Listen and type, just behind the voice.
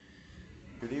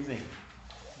Good evening.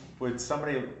 Would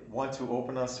somebody want to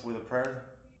open us with a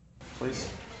prayer,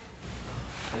 please?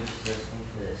 Please listen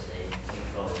to this day.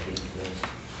 Take all of these things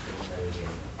that we can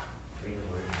read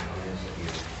the word and honest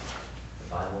of the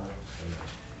Bible. Amen.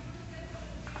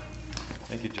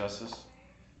 Thank you, Justice.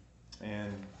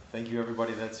 And thank you,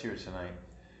 everybody that's here tonight.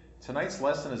 Tonight's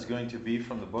lesson is going to be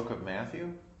from the book of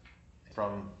Matthew,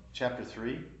 from chapter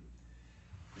 3.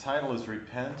 The title is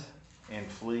Repent and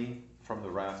Flee from the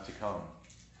Wrath to Come.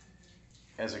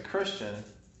 As a Christian,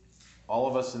 all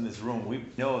of us in this room, we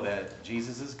know that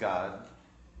Jesus is God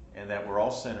and that we're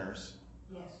all sinners.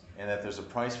 Yes. And that there's a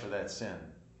price for that sin.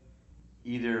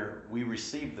 Either we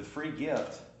receive the free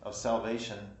gift of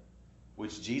salvation,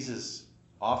 which Jesus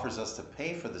offers us to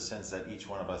pay for the sins that each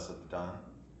one of us have done,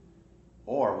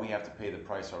 or we have to pay the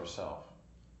price ourselves.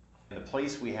 And the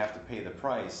place we have to pay the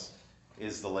price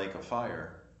is the lake of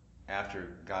fire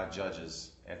after God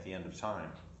judges at the end of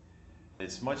time.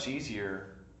 It's much easier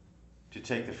to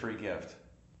take the free gift.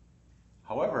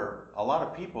 However, a lot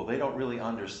of people, they don't really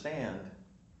understand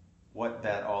what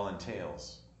that all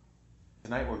entails.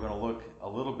 Tonight we're going to look a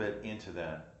little bit into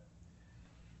that.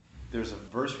 There's a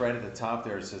verse right at the top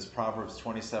there. It says Proverbs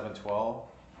 27:12.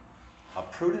 A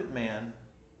prudent man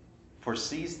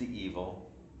foresees the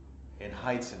evil and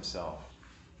hides himself,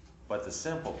 but the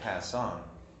simple pass on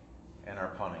and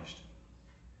are punished.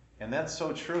 And that's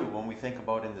so true when we think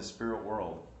about in the spirit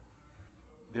world.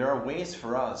 There are ways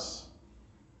for us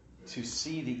to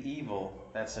see the evil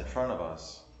that's in front of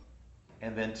us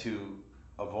and then to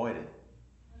avoid it.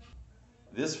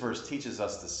 This verse teaches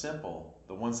us the simple,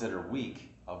 the ones that are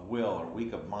weak of will or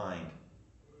weak of mind.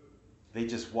 They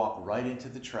just walk right into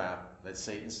the trap that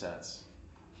Satan sets,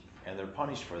 and they're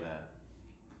punished for that.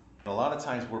 And a lot of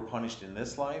times we're punished in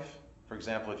this life. For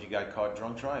example, if you got caught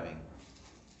drunk driving.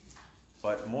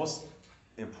 But most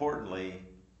importantly,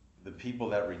 the people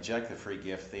that reject the free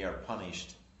gift, they are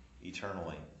punished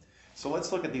eternally. So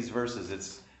let's look at these verses.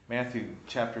 It's Matthew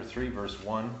chapter 3, verse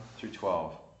 1 through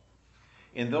 12.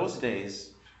 In those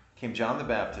days came John the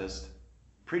Baptist,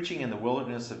 preaching in the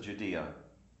wilderness of Judea,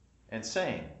 and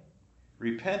saying,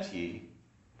 Repent ye,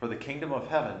 for the kingdom of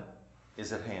heaven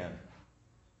is at hand.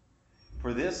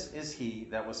 For this is he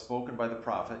that was spoken by the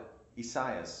prophet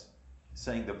Esaias,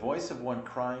 saying, The voice of one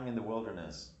crying in the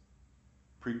wilderness,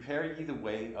 Prepare ye the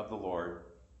way of the Lord,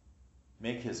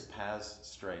 make his paths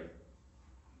straight.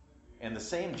 And the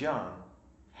same John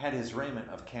had his raiment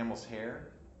of camel's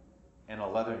hair, and a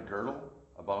leathern girdle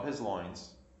about his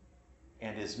loins,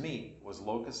 and his meat was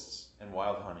locusts and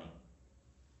wild honey.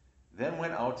 Then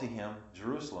went out to him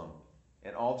Jerusalem,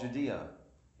 and all Judea,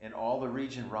 and all the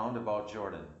region round about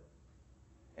Jordan,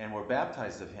 and were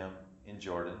baptized of him in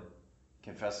Jordan,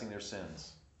 confessing their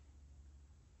sins.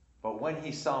 But when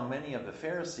he saw many of the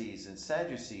Pharisees and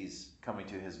Sadducees coming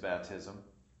to his baptism,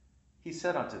 he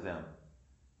said unto them,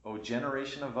 O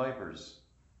generation of vipers,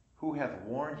 who hath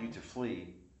warned you to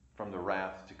flee from the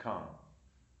wrath to come?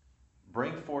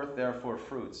 Bring forth therefore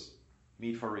fruits,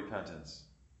 meet for repentance.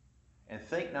 And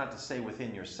think not to say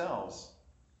within yourselves,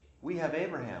 We have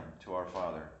Abraham to our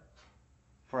father.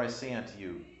 For I say unto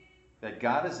you, that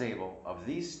God is able of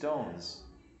these stones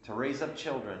to raise up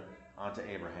children unto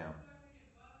Abraham.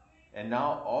 And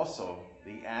now also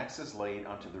the axe is laid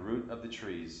unto the root of the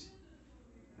trees.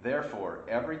 Therefore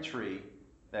every tree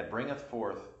that bringeth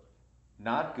forth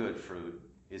not good fruit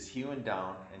is hewn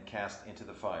down and cast into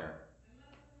the fire.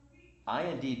 I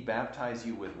indeed baptize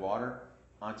you with water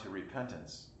unto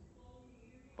repentance.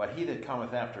 But he that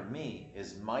cometh after me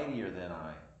is mightier than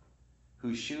I,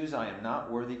 whose shoes I am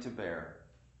not worthy to bear.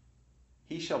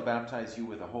 He shall baptize you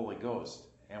with the Holy Ghost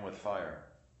and with fire,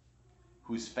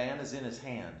 whose fan is in his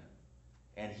hand,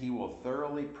 and he will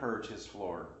thoroughly purge his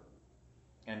floor,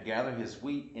 and gather his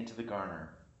wheat into the garner,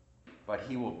 but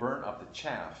he will burn up the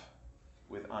chaff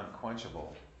with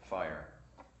unquenchable fire.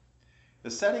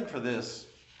 The setting for this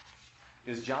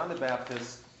is John the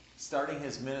Baptist starting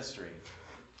his ministry.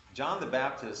 John the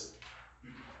Baptist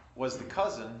was the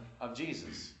cousin of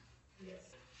Jesus. Yes.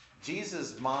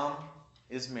 Jesus' mom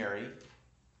is Mary,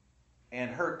 and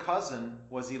her cousin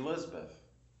was Elizabeth.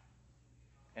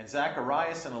 And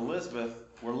Zacharias and Elizabeth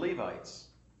were Levites.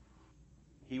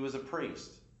 He was a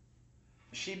priest.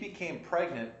 She became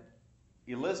pregnant,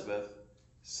 Elizabeth,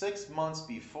 6 months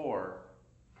before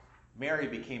Mary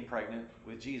became pregnant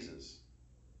with Jesus.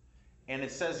 And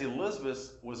it says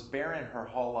Elizabeth was barren her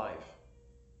whole life.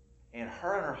 And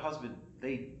her husband,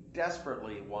 they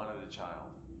desperately wanted a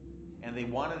child. And they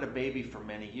wanted a baby for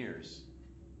many years.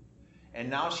 And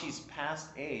now she's past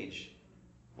age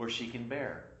where she can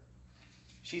bear.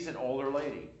 She's an older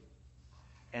lady.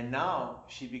 And now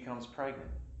she becomes pregnant.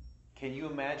 Can you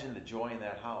imagine the joy in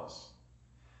that house?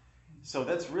 So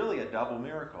that's really a double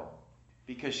miracle,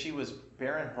 because she was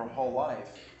barren her whole life,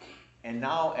 and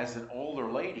now as an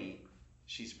older lady,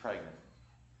 she's pregnant.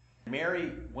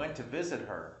 Mary went to visit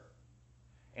her,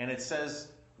 and it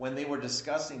says when they were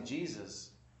discussing Jesus,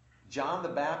 John the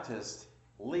Baptist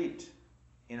leaped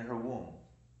in her womb,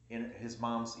 in his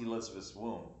mom's Elizabeth's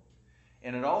womb.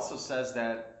 And it also says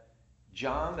that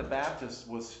John the Baptist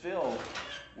was filled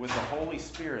with the Holy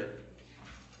Spirit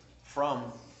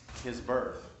from his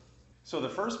birth. So the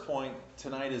first point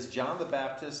tonight is John the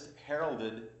Baptist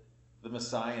heralded the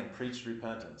Messiah and preached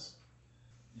repentance.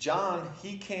 John,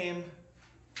 he came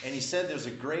and he said there's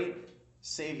a great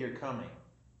Savior coming.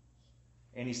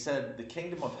 And he said the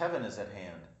kingdom of heaven is at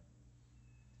hand.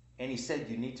 And he said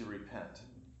you need to repent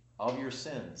of your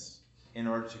sins in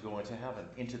order to go into heaven,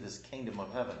 into this kingdom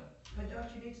of heaven. But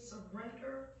don't you need to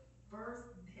surrender first,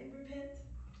 then repent?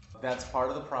 That's part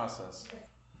of the process.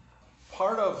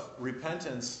 Part of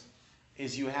repentance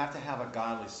is you have to have a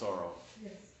godly sorrow.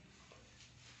 Yes.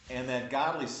 And that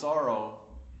godly sorrow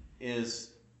is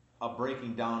a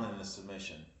breaking down and a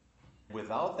submission.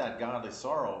 Without that godly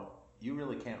sorrow, you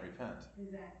really can't repent.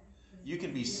 Exactly. You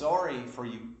can be sorry for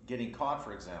you getting caught,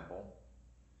 for example,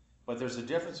 but there's a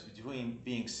difference between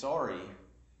being sorry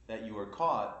that you were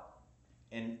caught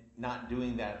and not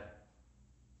doing that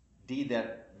deed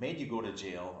that made you go to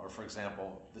jail, or, for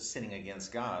example, the sinning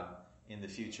against God in the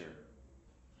future.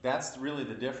 That's really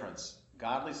the difference.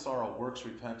 Godly sorrow works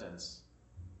repentance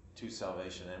to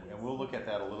salvation, and we'll look at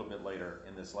that a little bit later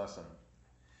in this lesson.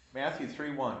 Matthew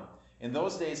 3:1. In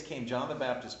those days came John the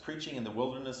Baptist preaching in the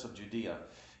wilderness of Judea.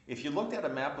 If you looked at a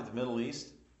map of the Middle East,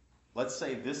 let's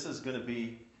say this is going to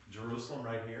be Jerusalem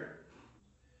right here.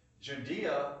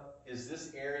 Judea is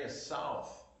this area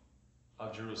south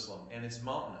of Jerusalem, and it's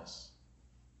mountainous.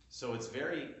 So it's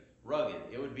very rugged.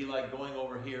 It would be like going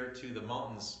over here to the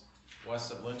mountains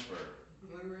west of Lynchburg.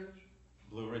 Blue Ridge?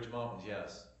 Blue Ridge Mountains,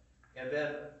 yes. And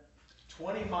then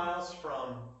 20 miles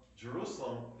from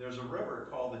Jerusalem, there's a river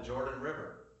called the Jordan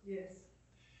River. Yes.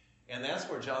 And that's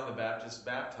where John the Baptist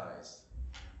baptized.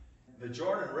 The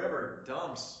Jordan River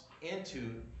dumps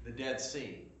into the Dead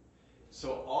Sea.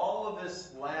 So all of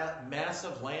this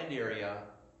massive land area,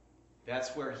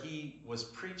 that's where he was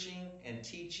preaching and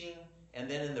teaching, and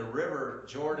then in the river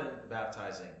Jordan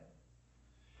baptizing.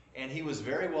 And he was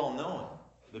very well known.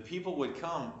 The people would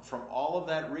come from all of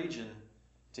that region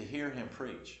to hear him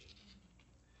preach.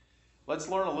 Let's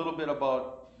learn a little bit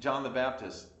about John the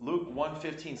Baptist. Luke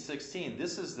 1:15-16.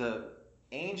 This is the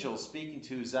angel speaking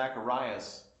to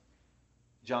Zacharias,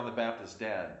 John the Baptist's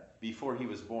dad, before he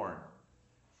was born.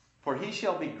 For he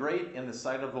shall be great in the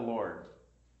sight of the Lord,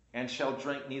 and shall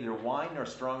drink neither wine nor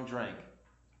strong drink.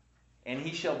 And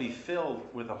he shall be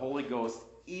filled with the Holy Ghost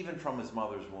even from his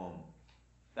mother's womb.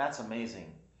 That's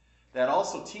amazing. That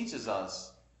also teaches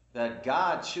us that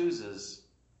God chooses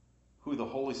who the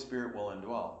Holy Spirit will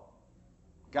indwell.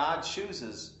 God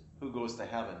chooses who goes to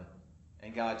heaven,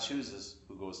 and God chooses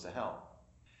who goes to hell.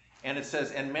 And it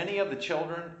says, and many of the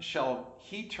children shall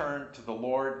he turn to the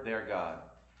Lord their God.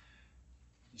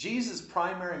 Jesus'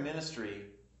 primary ministry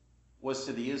was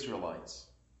to the Israelites.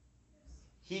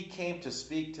 He came to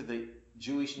speak to the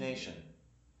Jewish nation.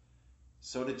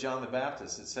 So did John the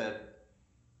Baptist. It said,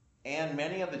 and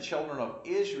many of the children of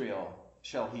Israel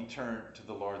shall he turn to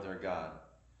the Lord their God.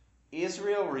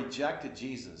 Israel rejected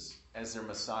Jesus as their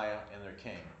Messiah and their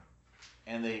King,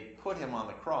 and they put him on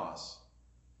the cross.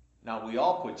 Now, we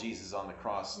all put Jesus on the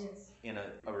cross in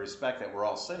a respect that we're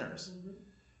all sinners. Mm-hmm.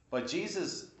 But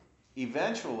Jesus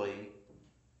eventually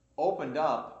opened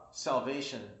up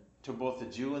salvation to both the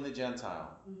Jew and the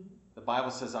Gentile. Mm-hmm. The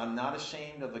Bible says, I'm not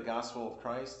ashamed of the gospel of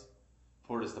Christ,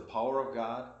 for it is the power of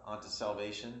God unto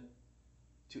salvation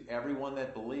to everyone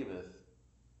that believeth,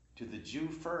 to the Jew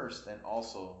first, and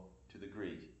also to the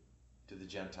Greek, to the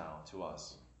Gentile, to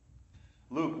us.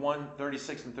 Luke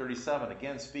 1:36-37,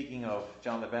 again speaking of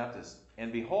John the Baptist.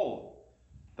 And behold,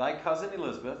 thy cousin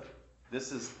Elizabeth,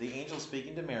 this is the angel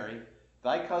speaking to Mary,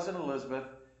 thy cousin Elizabeth,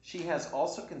 she has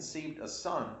also conceived a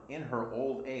son in her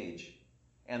old age.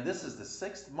 And this is the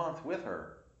 6th month with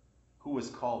her, who is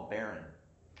called barren.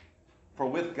 For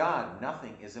with God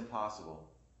nothing is impossible.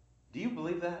 Do you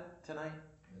believe that tonight?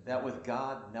 That with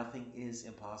God nothing is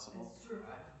impossible? That's true.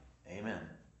 Amen.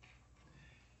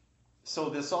 So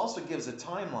this also gives a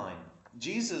timeline.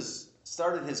 Jesus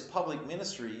started his public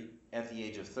ministry at the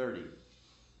age of 30.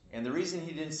 And the reason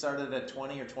he didn't start it at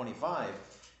 20 or 25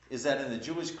 is that in the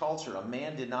Jewish culture, a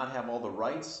man did not have all the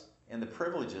rights and the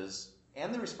privileges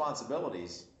and the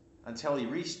responsibilities until he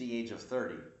reached the age of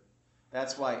 30.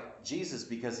 That's why Jesus,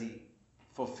 because he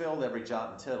fulfilled every jot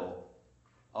and tittle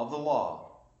of the law,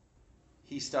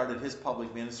 he started his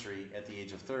public ministry at the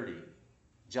age of 30.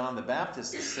 John the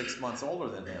Baptist is 6 months older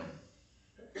than him.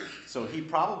 So he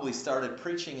probably started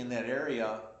preaching in that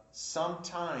area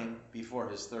sometime before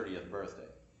his 30th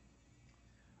birthday.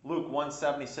 Luke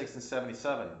 1:76 and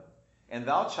 77. And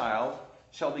thou, child,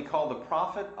 shalt be called the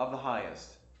prophet of the highest,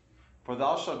 for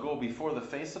thou shalt go before the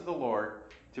face of the Lord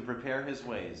to prepare his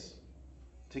ways,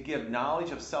 to give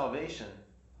knowledge of salvation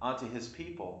unto his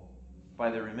people by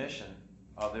the remission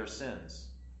of their sins.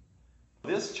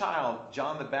 This child,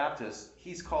 John the Baptist,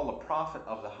 he's called a prophet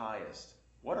of the highest.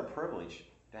 What a privilege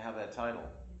to have that title.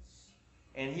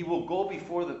 And he will go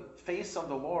before the face of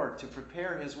the Lord to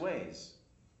prepare his ways.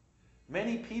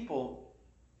 Many people,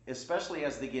 especially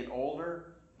as they get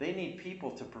older, they need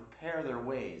people to prepare their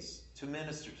ways, to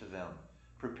minister to them,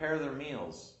 prepare their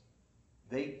meals.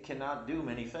 They cannot do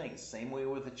many things. Same way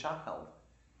with a child.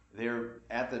 They're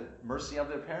at the mercy of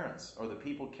their parents or the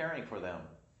people caring for them.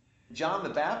 John the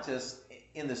Baptist,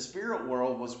 in the spirit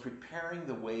world, was preparing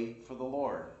the way for the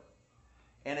Lord.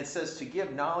 And it says to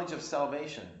give knowledge of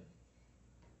salvation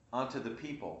unto the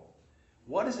people.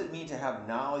 What does it mean to have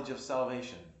knowledge of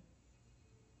salvation?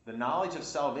 The knowledge of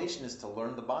salvation is to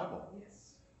learn the Bible.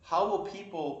 Yes. How will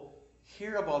people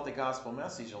hear about the gospel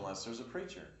message unless there's a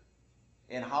preacher?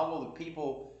 And how will the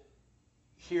people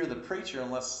hear the preacher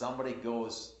unless somebody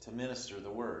goes to minister the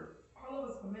word? All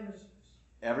of us are ministers.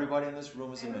 Everybody in this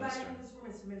room is a Everybody minister. in this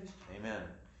room is a minister. Amen.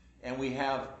 And we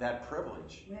have that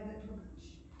privilege We have that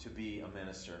privilege. to be a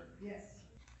minister. Yes.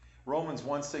 Romans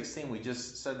 1:16, we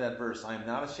just said that verse. I am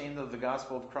not ashamed of the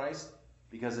gospel of Christ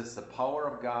because it's the power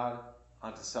of God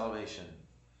unto salvation.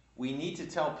 We need to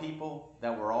tell people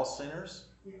that we're all sinners.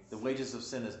 Yes. The wages of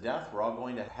sin is death. We're all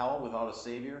going to hell without a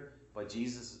Savior. But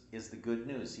Jesus is the good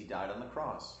news. He died on the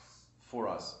cross for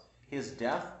us. His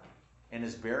death and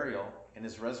his burial and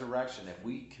his resurrection, if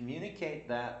we communicate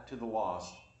that to the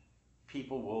lost,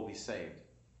 people will be saved.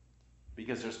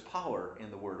 Because there's power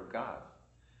in the Word of God.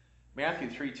 Matthew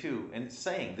 3:2, and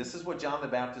saying, this is what John the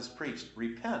Baptist preached,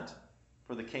 repent,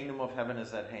 for the kingdom of heaven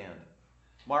is at hand.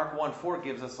 Mark 1:4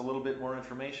 gives us a little bit more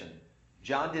information.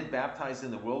 John did baptize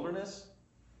in the wilderness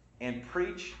and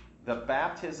preach the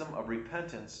baptism of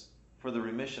repentance for the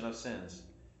remission of sins.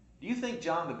 Do you think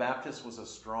John the Baptist was a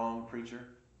strong preacher?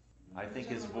 I think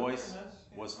his voice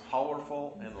was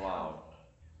powerful and loud.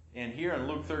 And here in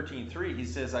Luke 13:3, he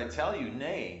says, I tell you,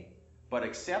 nay, but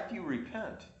except you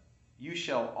repent, you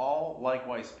shall all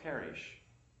likewise perish.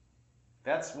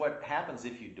 That's what happens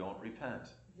if you don't repent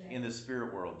in the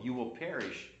spirit world. You will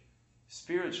perish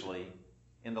spiritually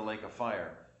in the lake of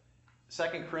fire.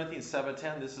 2 Corinthians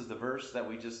 7:10, this is the verse that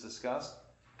we just discussed.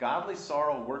 Godly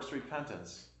sorrow works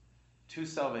repentance to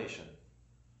salvation.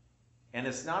 And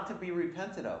it's not to be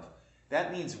repented of.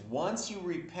 That means once you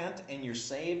repent and you're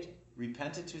saved,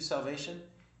 repented to salvation,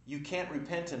 you can't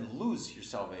repent and lose your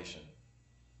salvation.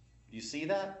 Do you see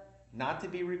that? Not to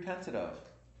be repented of.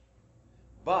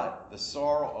 But the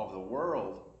sorrow of the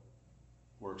world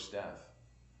works death.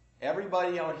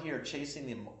 Everybody out here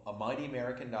chasing a mighty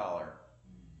American dollar,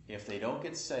 if they don't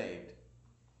get saved,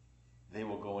 they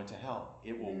will go into hell.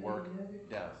 It will work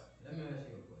death. Let me ask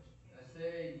you a question. Let's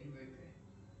say you repent.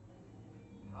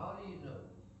 How do you know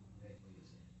that you're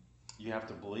sinning? You have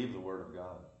to believe the Word of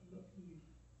God.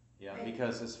 Yeah,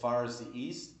 because as far as the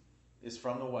east is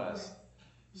from the west,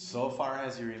 so far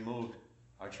has He removed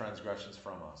our transgressions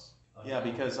from us. Yeah,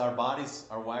 because our bodies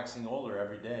are waxing older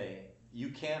every day. You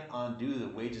can't undo the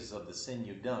wages of the sin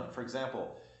you've done. For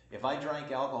example, if I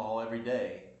drank alcohol every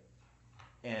day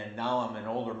and now I'm an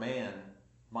older man,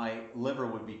 my liver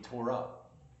would be tore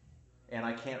up and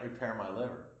I can't repair my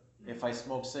liver. If I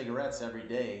smoked cigarettes every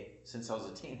day since I was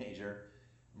a teenager,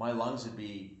 my lungs would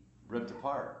be ripped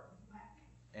apart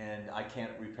and I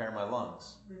can't repair my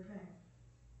lungs.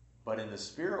 But in the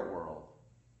spirit world,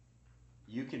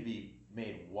 you can be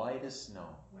made white as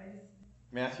snow.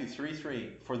 Matthew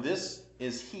 3:3, for this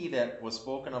is he that was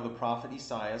spoken of the prophet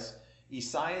Esaias.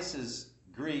 Esaias is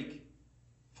Greek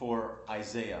for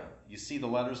Isaiah. You see the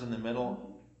letters in the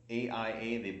middle,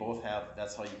 A-I-A, they both have,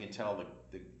 that's how you can tell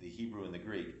the Hebrew and the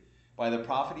Greek. By the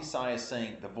prophet Esaias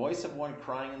saying, the voice of one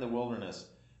crying in the wilderness,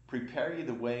 prepare ye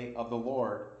the way of the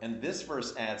Lord. And this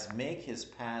verse adds, make his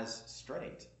paths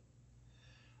straight.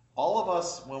 All of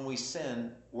us, when we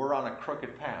sin, we're on a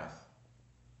crooked path.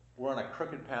 We're on a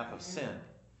crooked path of sin.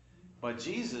 But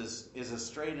Jesus is a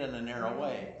straight and a narrow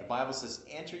way. The Bible says,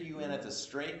 enter you in at the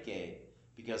straight gate,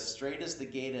 because straight is the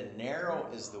gate and narrow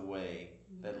is the way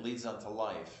that leads unto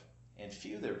life, and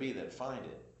few there be that find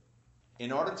it.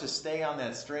 In order to stay on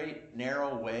that straight,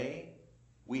 narrow way,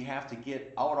 we have to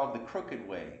get out of the crooked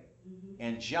way.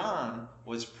 And John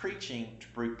was preaching to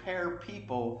prepare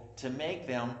people to make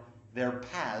them their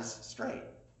paths straight.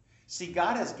 See,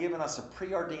 God has given us a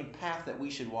preordained path that we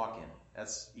should walk in.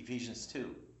 That's Ephesians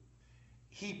 2.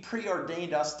 He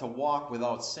preordained us to walk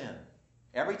without sin.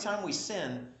 Every time we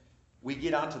sin, we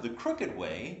get onto the crooked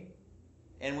way,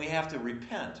 and we have to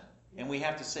repent. And we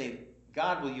have to say,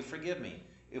 God, will you forgive me?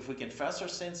 If we confess our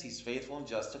sins, he's faithful and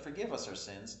just to forgive us our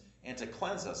sins and to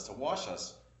cleanse us, to wash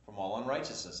us from all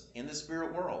unrighteousness in the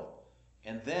spirit world.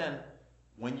 And then,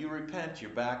 when you repent,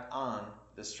 you're back on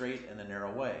the straight and the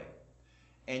narrow way.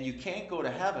 And you can't go to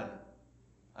heaven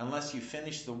unless you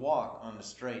finish the walk on the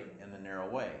straight and the narrow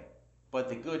way. But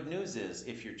the good news is,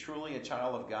 if you're truly a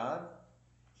child of God,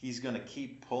 he's going to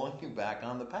keep pulling you back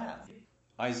on the path.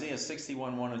 Isaiah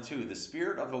 61, 1 and 2, the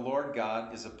Spirit of the Lord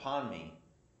God is upon me,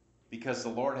 because the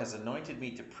Lord has anointed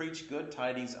me to preach good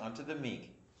tidings unto the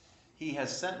meek. He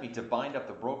has sent me to bind up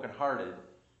the brokenhearted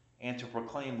and to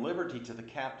proclaim liberty to the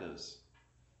captives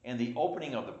and the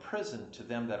opening of the prison to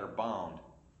them that are bound,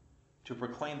 to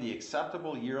proclaim the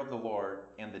acceptable year of the Lord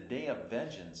and the day of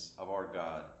vengeance of our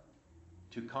God,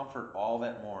 to comfort all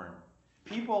that mourn.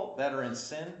 People that are in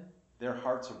sin, their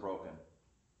hearts are broken.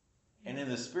 And in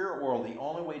the spirit world, the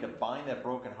only way to bind that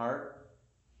broken heart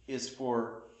is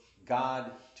for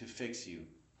God to fix you,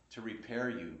 to repair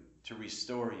you, to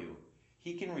restore you.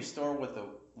 He can restore what the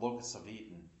locusts have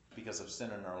eaten because of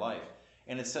sin in our life.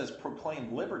 And it says,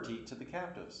 proclaim liberty to the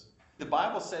captives. The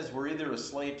Bible says we're either a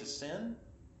slave to sin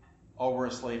or we're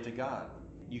a slave to God.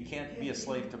 You can't be a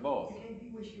slave to both. You can't be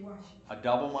wishy-washy. A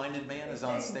double-minded man is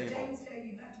unstable James tell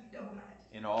you not to be double-minded.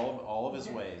 in all of his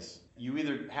ways. You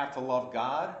either have to love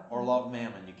God or love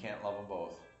mammon. You can't love them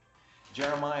both.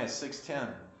 Jeremiah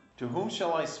 6:10, to whom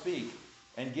shall I speak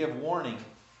and give warning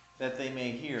that they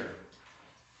may hear?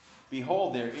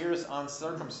 Behold, their ears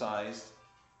uncircumcised,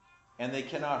 and they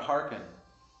cannot hearken.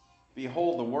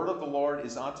 Behold, the word of the Lord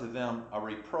is unto them a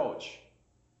reproach,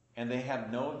 and they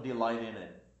have no delight in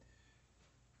it.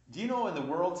 Do you know in the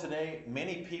world today,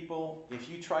 many people, if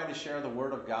you try to share the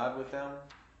word of God with them,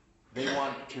 they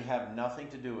want to have nothing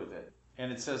to do with it.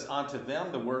 And it says, unto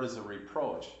them the word is a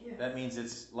reproach. Yes. That means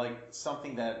it's like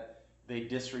something that they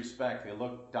disrespect, they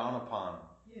look down upon.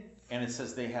 Yes. And it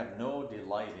says they have no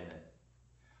delight in it.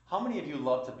 How many of you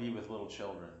love to be with little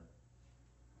children?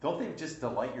 Don't they just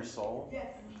delight your soul? Yes.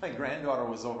 My granddaughter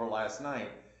was over last night,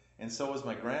 and so was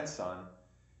my grandson.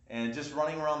 And just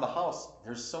running around the house,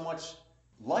 there's so much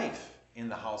life in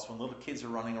the house when little kids are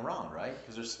running around, right?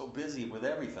 Because they're so busy with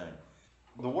everything.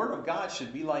 The Word of God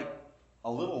should be like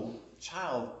a little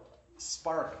child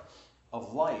spark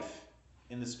of life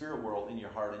in the spirit world, in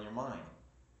your heart and your mind.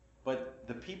 But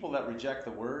the people that reject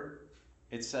the Word,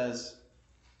 it says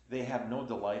they have no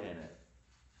delight in it.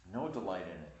 No delight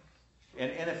in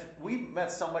it. And if we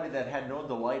met somebody that had no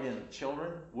delight in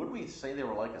children, would we say they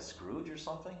were like a Scrooge or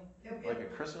something? Like a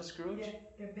Christmas Scrooge? Yeah,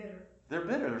 they're bitter. They're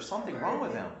bitter. There's something wrong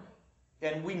with them.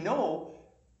 And we know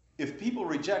if people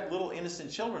reject little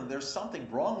innocent children, there's something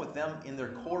wrong with them in their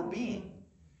core being.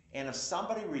 And if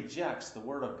somebody rejects the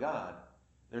Word of God,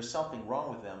 there's something wrong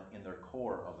with them in their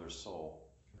core of their soul.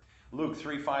 Luke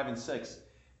 3:5 and 6.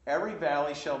 Every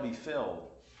valley shall be filled,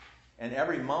 and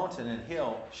every mountain and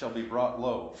hill shall be brought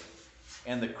low,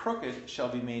 and the crooked shall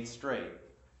be made straight,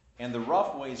 and the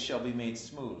rough ways shall be made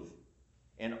smooth,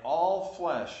 and all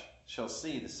flesh shall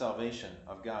see the salvation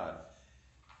of God.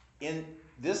 In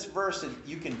this verse,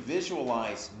 you can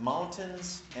visualize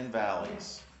mountains and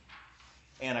valleys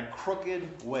and a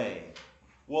crooked way.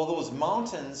 Well, those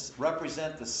mountains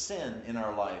represent the sin in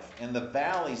our life, and the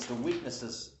valleys, the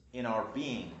weaknesses in our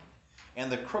being.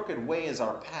 And the crooked way is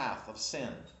our path of sin.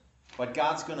 But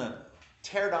God's going to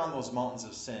tear down those mountains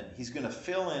of sin. He's going to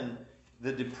fill in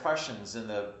the depressions and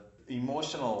the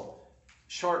emotional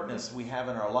shortness we have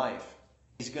in our life.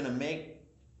 He's going to make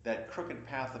that crooked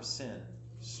path of sin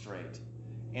straight.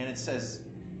 And it says,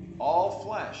 all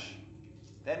flesh.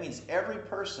 That means every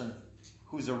person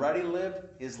who's already lived,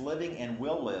 is living, and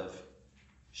will live,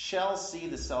 shall see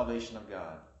the salvation of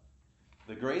God.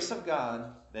 The grace of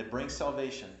God that brings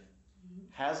salvation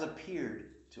has appeared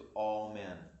to all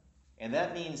men. And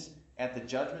that means at the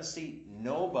judgment seat,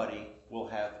 nobody will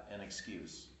have an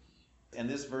excuse. And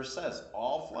this verse says,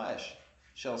 all flesh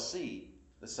shall see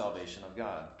the salvation of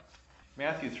God.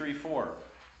 Matthew 3:4.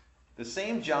 The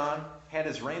same John had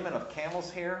his raiment of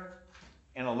camel's hair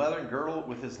and a leathern girdle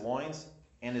with his loins,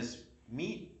 and his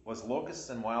meat was locusts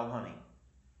and wild honey.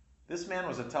 This man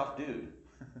was a tough dude.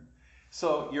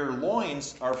 So your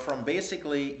loins are from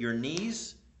basically your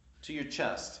knees to your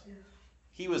chest. Yeah.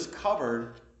 He was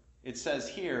covered, it says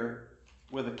here,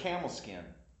 with a camel skin.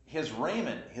 his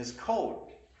raiment, his coat,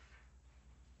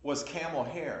 was camel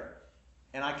hair.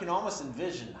 And I can almost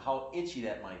envision how itchy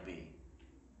that might be.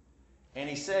 And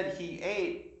he said he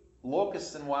ate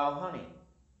locusts and wild honey.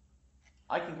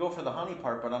 I can go for the honey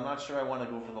part, but I'm not sure I want to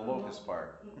go for the locust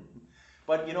part.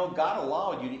 But you know, God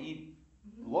allowed you to eat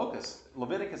locusts.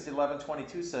 Leviticus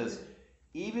 11:22 says,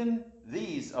 even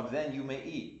these of them you may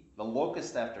eat, the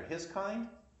locust after his kind,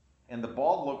 and the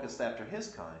bald locust after his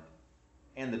kind,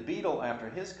 and the beetle after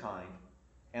his kind,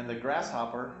 and the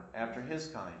grasshopper after his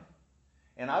kind.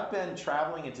 And I've been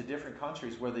traveling into different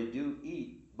countries where they do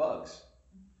eat bugs.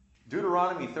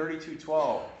 Deuteronomy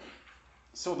 32:12.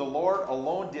 So the Lord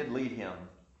alone did lead him,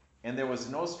 and there was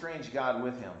no strange God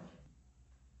with him.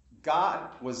 God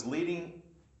was leading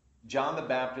John the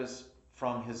Baptist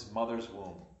from his mother's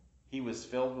womb. He was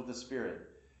filled with the Spirit.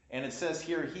 And it says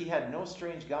here, he had no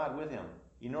strange God with him.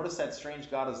 You notice that strange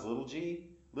God is little g?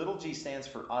 Little g stands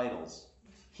for idols.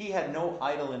 He had no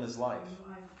idol in his life.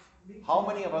 How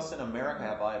many of us in America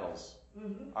have idols?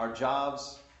 Our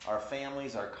jobs, our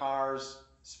families, our cars,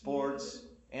 sports,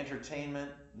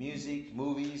 entertainment, music,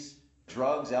 movies,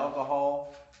 drugs,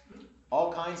 alcohol,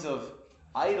 all kinds of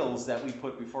idols that we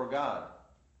put before God.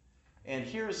 And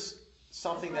here's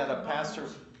something that a pastor...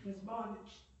 It's bondage.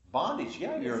 Bondage,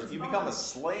 yeah. You become a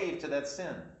slave to that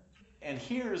sin. And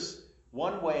here's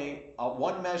one way,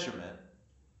 one measurement,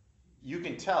 you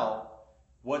can tell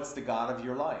what's the God of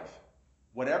your life.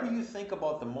 Whatever you think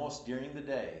about the most during the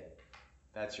day,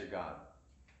 that's your God.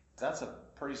 That's a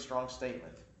pretty strong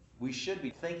statement. We should be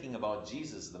thinking about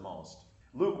Jesus the most.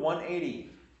 Luke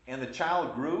 1:80, and the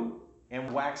child grew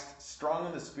and waxed strong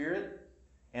in the Spirit,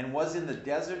 and was in the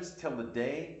deserts till the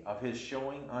day of his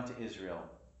showing unto Israel.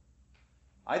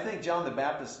 I think John the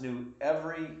Baptist knew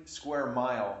every square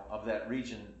mile of that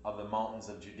region of the mountains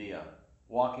of Judea,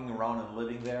 walking around and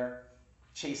living there,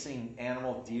 chasing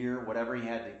animal, deer, whatever he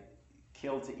had to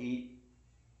kill to eat.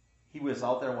 He was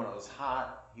out there when it was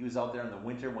hot. He was out there in the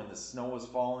winter when the snow was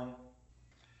falling.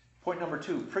 Point number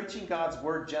 2, preaching God's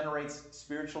word generates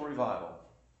spiritual revival.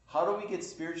 How do we get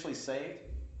spiritually saved?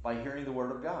 By hearing the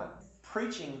word of God.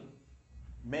 Preaching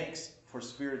makes for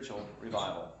spiritual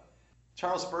revival.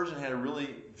 Charles Spurgeon had a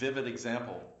really vivid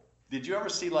example. Did you ever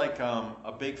see like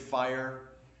a big fire?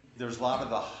 There's a lot of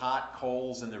the hot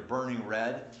coals and they're burning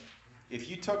red. If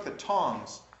you took the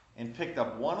tongs and picked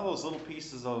up one of those little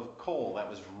pieces of coal that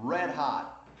was red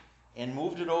hot and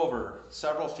moved it over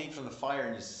several feet from the fire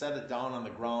and you set it down on the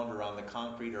ground or on the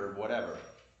concrete or whatever,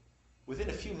 within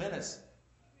a few minutes,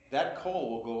 that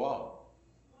coal will go out.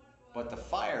 But the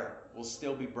fire will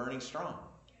still be burning strong.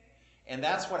 And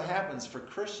that's what happens for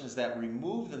Christians that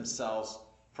remove themselves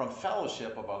from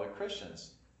fellowship of other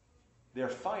Christians. Their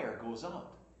fire goes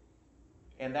out.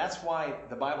 And that's why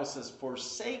the Bible says,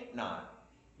 forsake not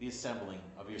the assembling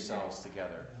of yourselves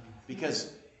together.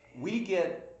 Because we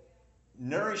get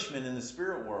nourishment in the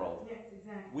spirit world. Yes,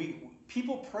 exactly.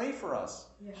 People pray for us.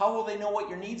 Yes. How will they know what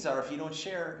your needs are if you don't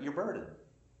share your burden?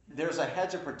 There's a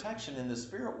hedge of protection in the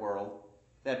spirit world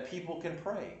that people can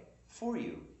pray for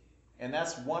you. And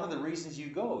that's one of the reasons you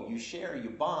go. You share, you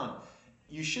bond.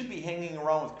 You should be hanging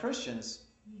around with Christians.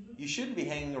 You shouldn't be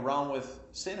hanging around with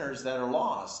sinners that are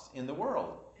lost in the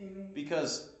world. Amen.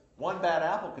 Because one bad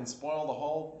apple can spoil the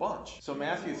whole bunch. So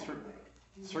Matthew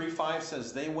 3:5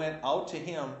 says, they went out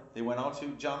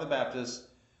to John the Baptist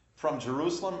from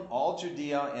Jerusalem, all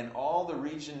Judea, and all the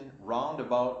region round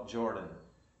about Jordan.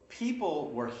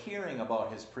 People were hearing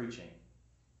about his preaching.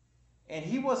 And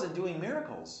he wasn't doing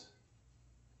miracles.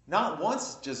 Not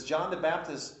once just John the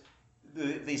Baptist,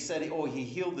 they said, oh, he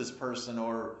healed this person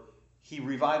or he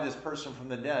revived this person from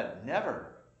the dead.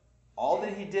 Never. All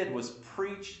that he did was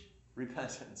preach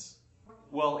repentance.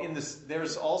 Well,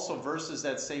 there's also verses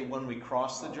that say when we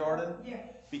cross the Jordan. Yeah.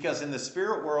 Because in the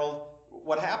spirit world,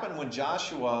 what happened when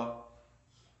Joshua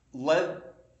led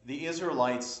the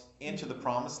Israelites into the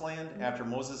promised land after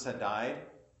Moses had died,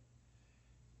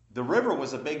 the river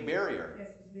was a big barrier. Yes,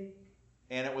 it's big.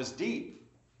 And it was deep.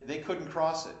 They couldn't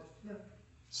cross it. No.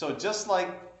 So just like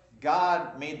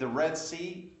God made the Red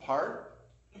Sea part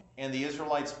and the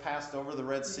Israelites passed over the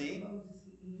Red Sea,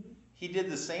 he did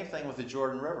the same thing with the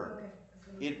Jordan River.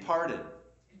 Okay. It parted.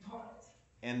 It parts.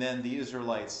 And then the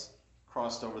Israelites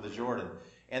crossed over the Jordan.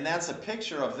 And that's a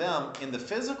picture of them in the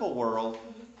physical world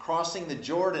crossing the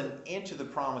Jordan into the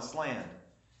promised land.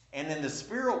 And in the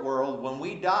spirit world, when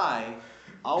we die,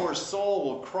 our soul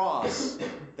will cross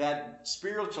that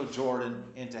spiritual Jordan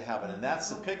into heaven. And that's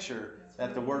the picture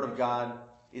that the Word of God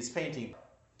is painting.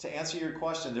 to answer your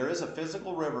question, there is a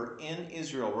physical river in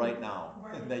Israel right now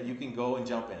that you can go and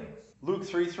jump in. Luke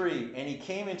 3:3, and he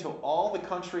came into all the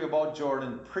country about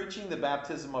Jordan, preaching the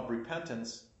baptism of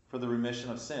repentance for the remission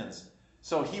of sins.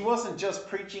 So he wasn't just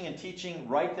preaching and teaching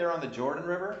right there on the Jordan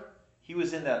River. He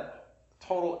was in that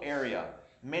total area,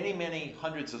 many, many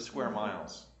hundreds of square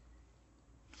miles.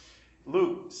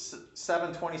 Luke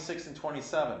 7:26 and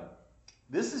 27.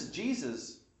 This is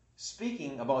Jesus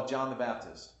speaking about John the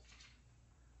Baptist.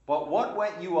 But what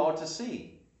went you out to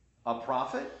see? A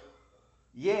prophet?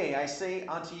 Yea, I say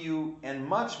unto you, and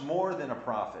much more than a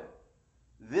prophet.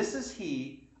 This is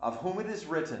he of whom it is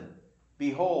written,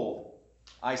 Behold,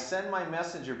 I send my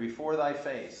messenger before thy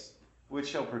face, which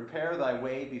shall prepare thy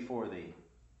way before thee.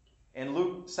 And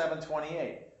Luke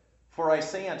 7:28. For I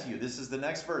say unto you, this is the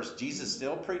next verse, Jesus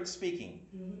still speaking.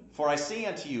 For I say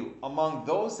unto you, among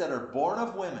those that are born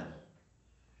of women,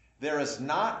 there is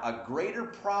not a greater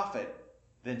prophet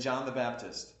than John the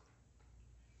Baptist.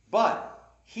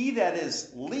 But he that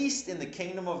is least in the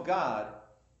kingdom of God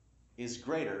is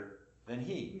greater than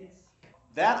he. Yes.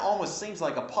 That almost seems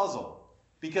like a puzzle,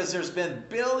 because there's been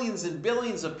billions and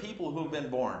billions of people who've been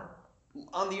born.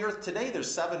 On the earth today,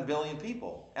 there's 7 billion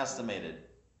people estimated.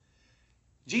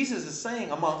 Jesus is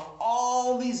saying, among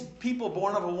all these people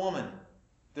born of a woman,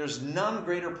 there's none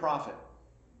greater prophet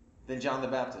than John the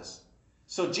Baptist.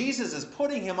 So Jesus is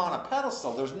putting him on a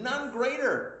pedestal. There's none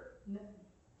greater. No.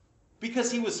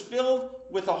 Because he was filled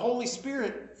with the Holy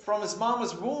Spirit from his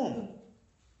mama's womb.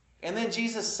 And then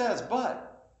Jesus says,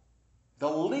 but the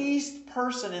least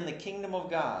person in the kingdom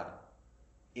of God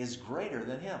is greater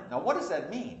than him. Now, what does that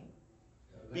mean?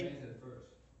 The last is first.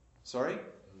 Sorry?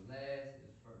 The last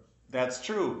is first. That's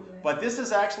true. But this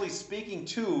is actually speaking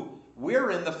to,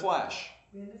 we're in the flesh.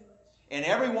 We're in the flesh. And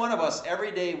every one of us,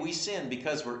 every day, we sin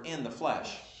because we're in the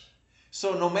flesh.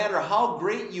 So no matter how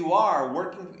great you are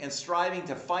working and striving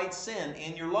to fight sin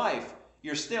in your life,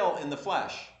 you're still in the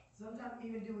flesh. Sometimes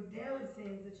even do daily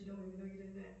sins that you don't even know you're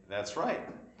doing that. That's right.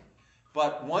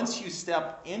 But once you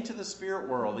step into the spirit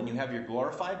world and you have your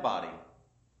glorified body,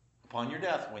 upon your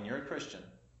death, when you're a Christian,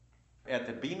 at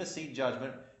the Bema Seat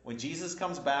judgment, when Jesus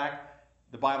comes back,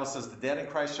 the Bible says, the dead in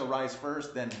Christ shall rise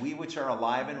first, then we which are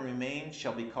alive and remain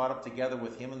shall be caught up together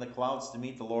with him in the clouds to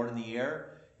meet the Lord in the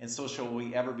air, and so shall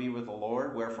we ever be with the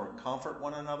Lord. Wherefore comfort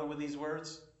one another with these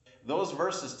words. Those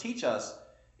verses teach us,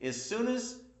 as soon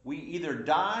as we either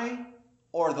die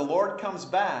or the Lord comes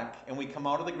back and we come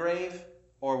out of the grave,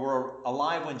 or we're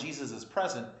alive when Jesus is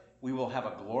present, we will have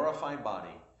a glorified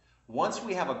body. Once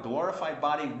we have a glorified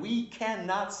body, we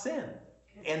cannot sin.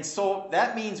 And so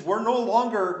that means we're no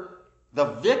longer the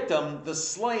victim, the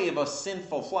slave of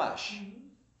sinful flesh.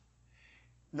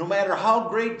 No matter how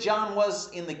great John was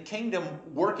in the kingdom,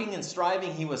 working and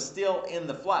striving, he was still in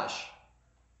the flesh.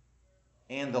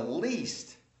 And the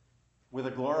least with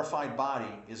a glorified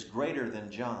body is greater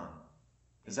than John.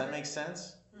 Does that make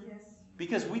sense? Yes.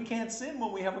 Because we can't sin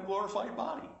when we have a glorified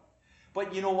body.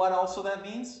 But you know what also that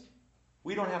means?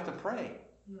 We don't have to pray.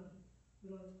 No.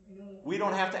 We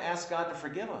don't have to ask God to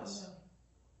forgive us. No.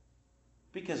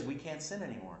 Because we can't sin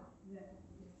anymore. Yeah.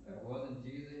 Wasn't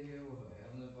Jesus here with a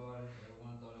heavenly body?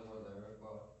 Everyone thought it was an earth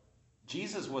body.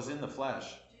 Jesus was in the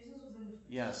flesh. Jesus was in the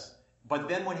Yes. But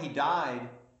then when he died,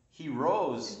 he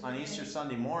rose on Easter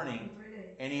Sunday morning, 3 days.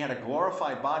 and he had a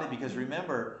glorified body, because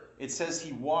remember, it says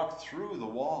he walked through the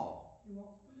wall. He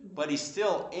walked through. But he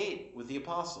still ate with the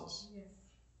apostles. Yes.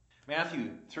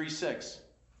 Matthew 3:6.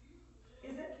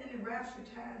 Is that in the rapture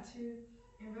time too?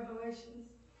 In Revelations?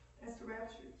 That's the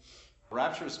rapture?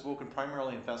 Rapture is spoken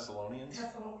primarily in Thessalonians.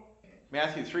 Thessalonians.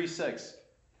 Matthew 3:6.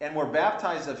 And were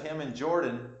baptized of him in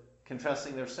Jordan,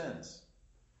 confessing their sins.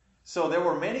 So there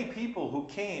were many people who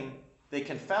came, they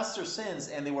confessed their sins,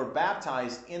 and they were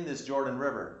baptized in this Jordan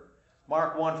River.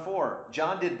 Mark 1:4.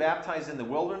 John did baptize in the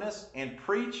wilderness and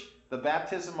preach the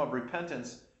baptism of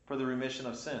repentance for the remission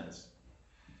of sins.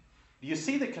 Do you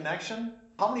see the connection?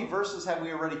 How many verses have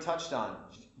we already touched on?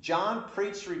 John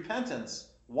preached repentance.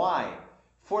 Why?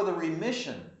 For the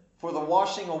remission, for the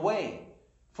washing away,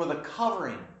 for the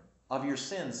covering of your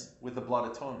sins with the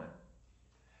blood atonement.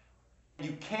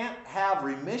 You can't have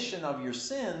remission of your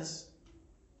sins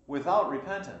without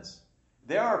repentance.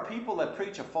 There are people that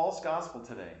preach a false gospel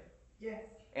today, Yes.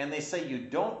 and they say you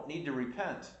don't need to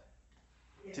repent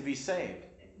Yes. to be saved.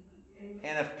 Amen.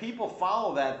 And if people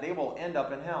follow that, they will end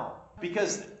up in hell.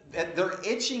 Because they're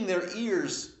itching their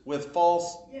ears with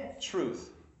false Yes.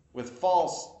 truth, with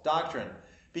false doctrine.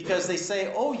 Because they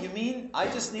say, oh, you mean I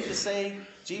just need to say,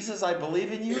 Jesus, I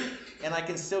believe in you, and I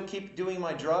can still keep doing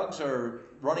my drugs or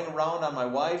running around on my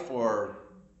wife or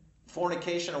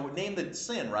fornication, or name the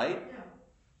sin, right? Yeah.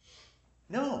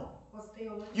 No. Or stay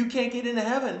away? You can't get into You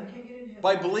heaven can't get in heaven.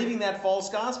 by believing that false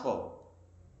gospel.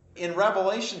 In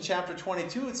Revelation chapter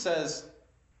 22, it says,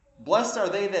 "Blessed are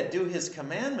they that do his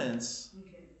commandments,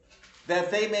 Okay.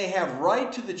 that they may have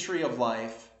right to the tree of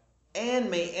life and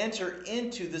may enter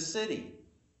into the city."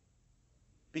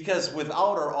 Because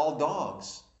without are all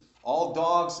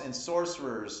dogs and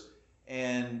sorcerers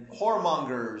and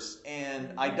whoremongers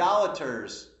and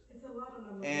idolaters It's a lot of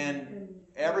them. and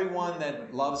everyone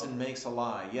that loves and makes a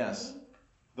lie. Yes,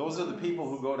 those are the people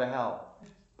who go to hell.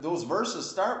 Those verses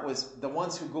start with the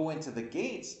ones who go into the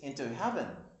gates, into heaven,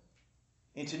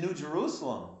 into New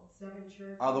Jerusalem, Seven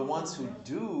churches. are the ones who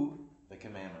do the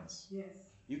commandments. Yes.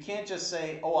 You can't just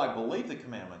say, "Oh, I believe the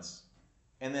commandments,"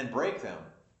 and then break them.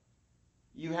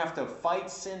 You have to fight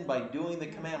sin by doing the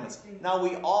commandments. Now,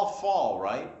 we all fall,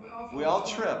 right? We all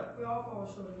trip. We all fall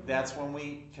short. That's when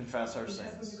we confess our That's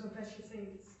when sins. you confess your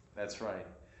sins. That's right.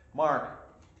 Mark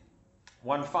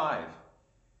 1:5.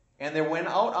 "And there went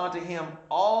out unto him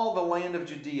all the land of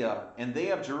Judea, and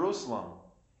they of Jerusalem,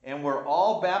 and were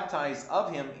all baptized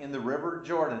of him in the river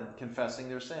Jordan, confessing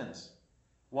their sins."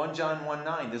 1 John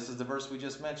 1:9, this is the verse we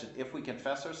just mentioned. "If we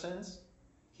confess our sins,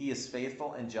 he is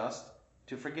faithful and just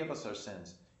to forgive us our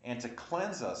sins, and to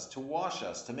cleanse us, to wash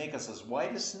us, to make us as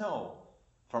white as snow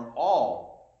from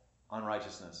all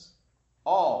unrighteousness."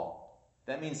 All.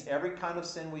 That means every kind of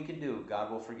sin we can do,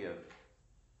 God will forgive.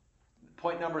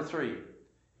 Point number 3.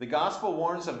 The gospel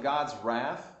warns of God's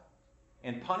wrath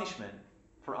and punishment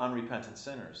for unrepentant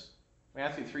sinners.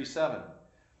 Matthew 3:7.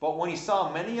 "But when he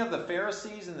saw many of the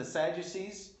Pharisees and the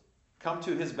Sadducees come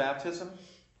to his baptism,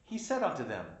 he said unto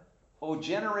them, O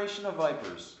generation of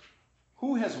vipers,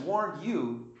 who has warned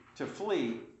you to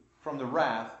flee from the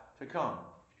wrath to come?"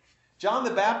 John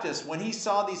the Baptist, when he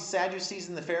saw these Sadducees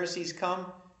and the Pharisees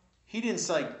come, he didn't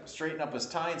straighten up his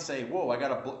tie and say, "Whoa, I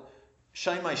got to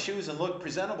shine my shoes and look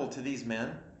presentable to these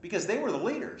men," because they were the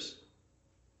leaders.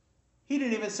 He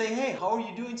didn't even say, "Hey, how are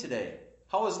you doing today?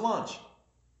 How was lunch?"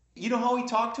 You know how he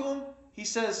talked to them? He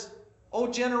says, "O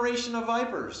generation of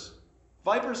vipers."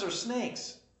 Vipers are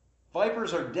snakes.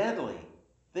 Vipers are deadly.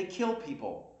 They kill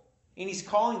people. And he's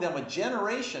calling them a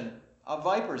generation of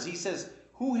vipers. He says,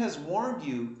 "Who has warned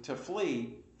you to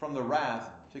flee from the wrath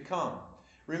to come?"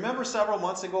 Remember several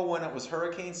months ago when it was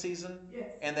hurricane season? Yes.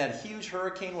 And that huge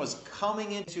hurricane was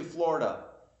coming into Florida.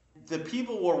 The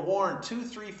people were warned 2,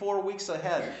 3, 4 weeks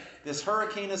ahead. This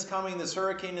hurricane is coming, this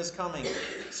hurricane is coming.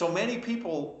 So many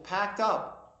people packed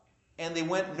up and they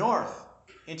went north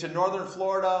into northern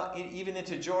Florida, even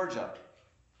into Georgia.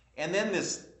 And then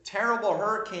this terrible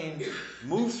hurricane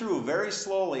moved through very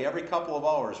slowly every couple of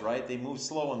hours, right? They move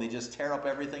slow and they just tear up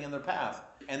everything in their path.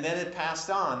 And then it passed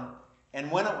on.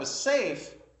 And when it was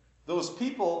safe, those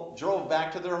people drove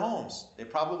back to their homes. They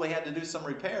probably had to do some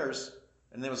repairs,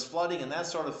 and there was flooding and that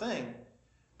sort of thing.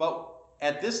 But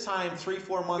at this time, 3,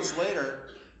 4 months later,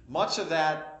 much of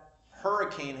that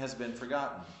hurricane has been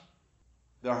forgotten.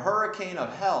 The hurricane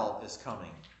of hell is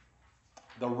coming.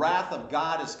 The wrath of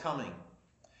God is coming.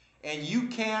 And you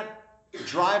can't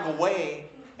drive away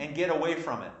and get away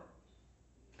from it,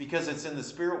 because it's in the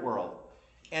spirit world.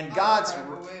 And God's... I'd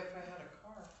drive away if I had a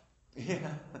car.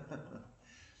 Yeah.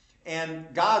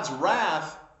 And God's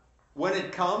wrath, when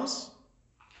it comes,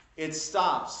 it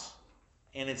stops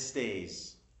and it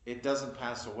stays. It doesn't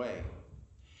pass away.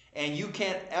 And you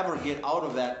can't ever get out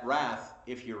of that wrath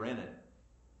if you're in it.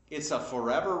 It's a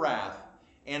forever wrath.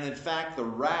 And in fact, the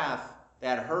wrath,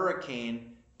 that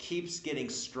hurricane, keeps getting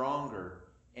stronger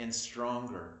and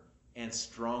stronger and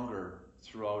stronger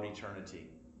throughout eternity.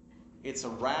 It's a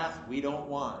wrath we don't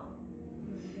want.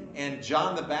 And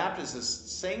John the Baptist is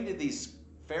saying to these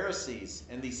Pharisees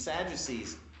and these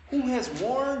Sadducees, "Who has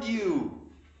warned you?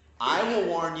 I will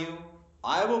warn you.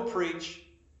 I will preach."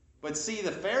 But see,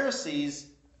 the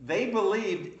Pharisees, they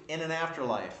believed in an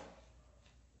afterlife.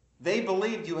 They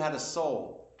believed you had a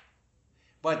soul.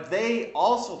 But they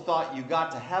also thought you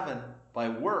got to heaven by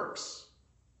works.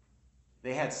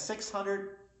 They had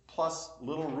 600 plus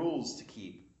little rules to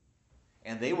keep.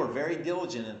 And they were very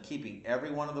diligent in keeping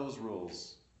every one of those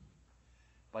rules.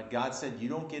 But God said, you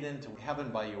don't get into heaven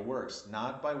by your works,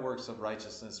 not by works of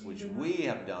righteousness which we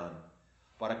have done,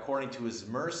 but according to his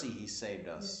mercy he saved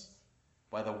us.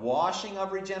 By the washing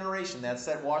of regeneration, that's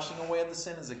that washing away of the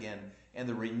sins again, and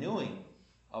the renewing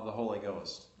of the Holy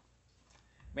Ghost.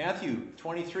 Matthew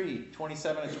 23,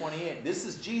 27 and 28. This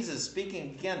is Jesus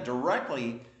speaking again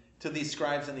directly to these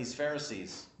scribes and these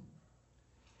Pharisees.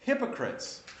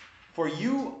 "Hypocrites, for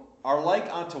you are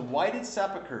like unto whited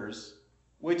sepulchres,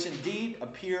 which indeed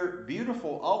appear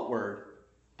beautiful outward,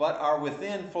 but are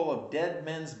within full of dead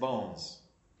men's bones,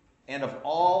 and of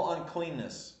all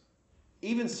uncleanness.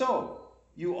 Even so,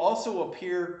 you also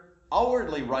appear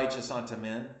outwardly righteous unto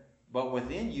men, but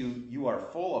within you, you are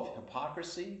full of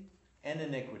hypocrisy and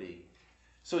iniquity.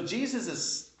 So Jesus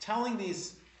is telling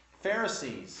these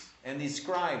Pharisees and these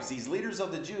scribes, these leaders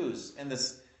of the Jews, and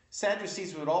the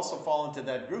Sadducees would also fall into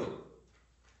that group.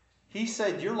 He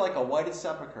said, you're like a whited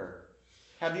sepulcher.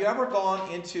 Have you ever gone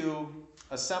into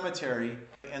a cemetery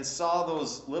and saw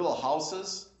those little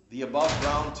houses, the above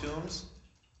ground tombs?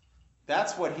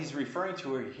 That's what he's referring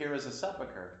to here as a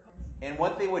sepulcher. And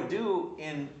what they would do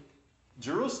in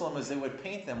Jerusalem is they would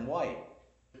paint them white,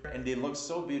 and they looked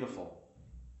so beautiful.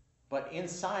 But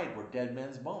inside were dead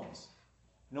men's bones.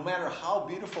 No matter how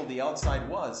beautiful the outside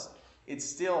was, it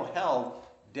still held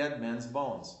dead men's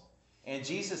bones. And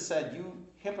Jesus said, you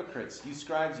hypocrites, you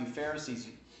scribes, you Pharisees,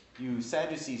 you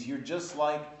Sadducees, you're just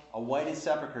like a whited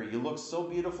sepulcher. You look so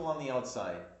beautiful on the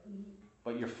outside,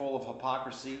 but you're full of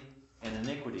hypocrisy and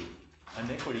iniquity.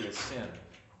 Iniquity is sin.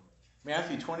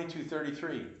 Matthew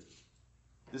 22:33.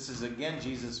 This is again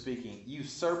Jesus speaking. You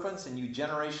serpents and you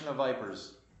generation of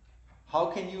vipers, how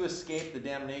can you escape the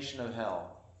damnation of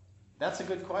hell? That's a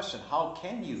good question. How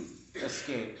can you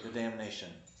escape the damnation?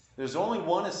 There's only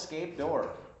one escape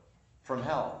door from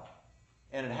hell,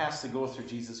 and it has to go through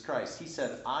Jesus Christ. He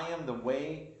said, I am the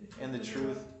way and the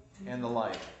truth and the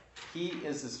life. He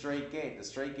is the straight gate. The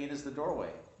straight gate is the doorway.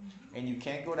 And you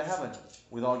can't go to heaven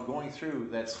without going through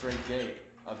that straight gate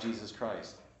of Jesus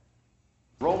Christ.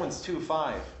 Romans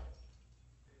 2:5.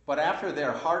 But after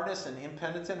their hardness and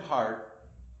impenitent heart,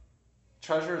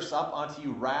 treasures up unto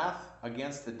you wrath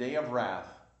against the day of wrath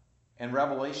and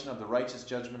revelation of the righteous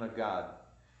judgment of God.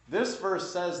 This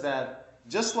verse says that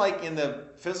just like in the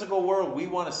physical world, we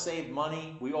want to save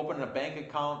money. We open a bank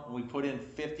account and we put in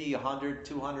 50, 100,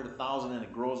 200, 1,000, and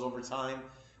it grows over time.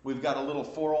 We've got a little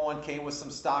 401k with some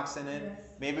stocks in it. Yes.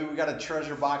 Maybe we got a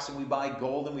treasure box and we buy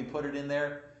gold and we put it in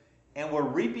there. And we're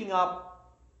reaping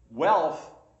up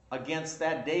wealth against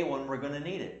that day when we're going to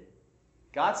need it.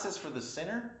 God says for the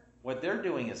sinner, what they're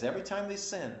doing is every time they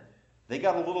sin, they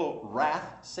got a little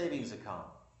wrath savings account.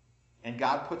 And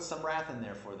God puts some wrath in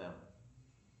there for them.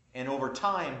 And over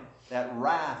time, that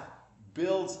wrath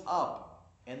builds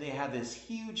up. And they have this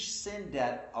huge sin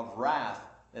debt of wrath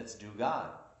that's due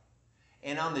God.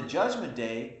 And on the judgment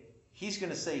day, he's going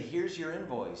to say, here's your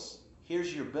invoice.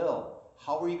 Here's your bill.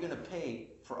 How are you going to pay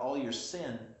for all your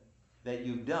sin that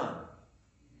you've done?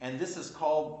 And this is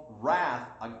called wrath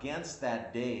against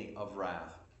that day of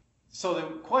wrath. So the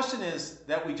question is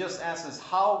that we just asked is,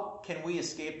 how can we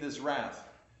escape this wrath?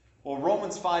 Well,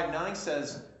 Romans 5:9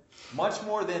 says, much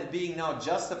more than being now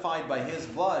justified by his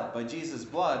blood, by Jesus'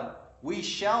 blood, we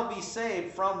shall be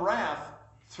saved from wrath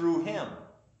through him.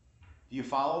 Do you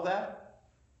follow that?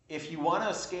 If you want to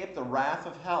escape the wrath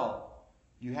of hell,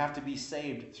 you have to be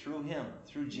saved through him,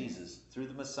 through Jesus, through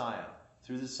the Messiah,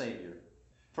 through the Savior.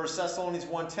 1 Thessalonians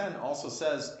 1:10 also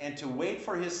says, and to wait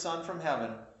for his Son from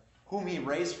heaven, whom he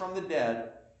raised from the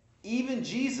dead, even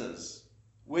Jesus,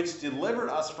 which delivered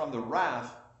us from the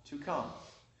wrath to come.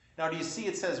 Now, do you see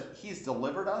it says he's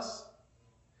delivered us?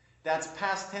 That's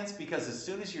past tense because as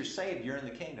soon as you're saved, you're in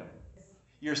the kingdom.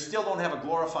 You still don't have a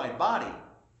glorified body,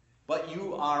 but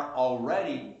you are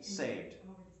already saved.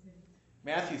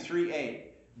 Matthew 3:8.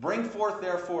 Bring forth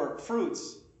therefore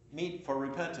fruits, meet for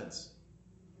repentance.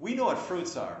 We know what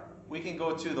fruits are. We can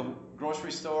go to the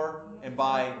grocery store and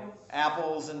buy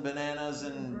apples and bananas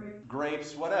and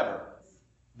grapes, whatever.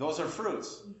 Those are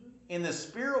fruits. In the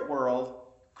spirit world,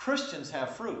 Christians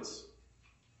have fruits.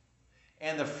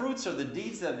 And the fruits are the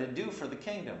deeds that they do for the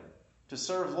kingdom, to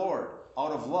serve Lord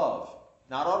out of love,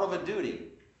 not out of a duty.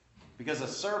 Because a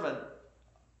servant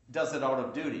does it out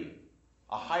of duty.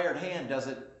 A hired hand does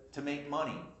it to make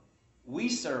money. We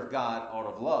serve God out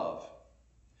of love.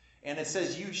 And it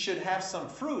says you should have some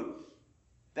fruit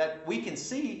that we can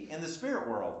see in the spirit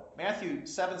world. Matthew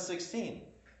 7:16.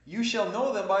 You shall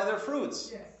know them by their fruits.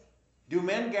 Yes. Do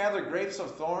men gather grapes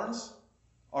of thorns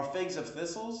or figs of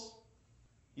thistles?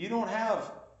 You don't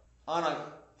have on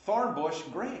a thorn bush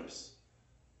grapes.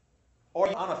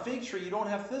 Or on a fig tree you don't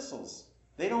have thistles.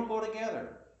 They don't go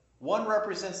together. One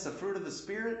represents the fruit of the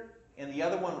Spirit, and the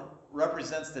other one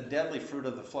represents the deadly fruit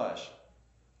of the flesh.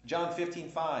 John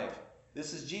 15:5.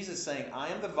 This is Jesus saying, I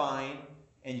am the vine,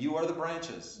 and you are the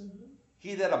branches.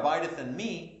 He that abideth in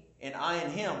me, and I in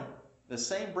him, the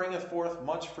same bringeth forth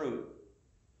much fruit.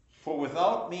 For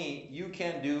without me you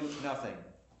can do nothing.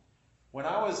 When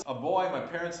I was a boy, my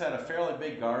parents had a fairly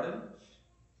big garden,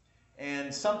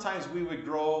 and sometimes we would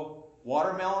grow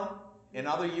watermelon, and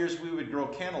other years we would grow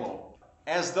cantaloupe.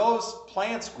 As those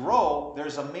plants grow,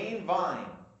 there's a main vine,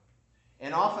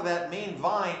 and off of that main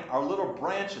vine are little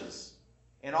branches.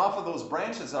 And off of those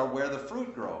branches are where the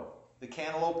fruit grow, the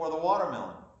cantaloupe or the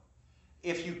watermelon.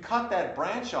 If you cut that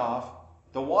branch off,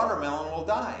 the watermelon will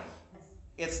die.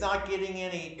 It's not getting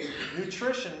any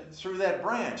nutrition through that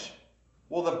branch.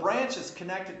 Well, the branch is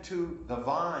connected to the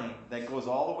vine that goes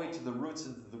all the way to the roots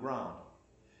into the ground.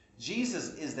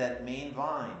 Jesus is that main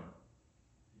vine.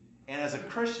 And as a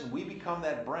Christian, we become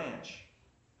that branch.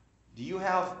 Do you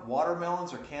have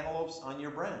watermelons or cantaloupes on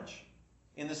your branch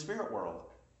in the spirit world?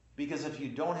 Because if you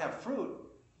don't have fruit,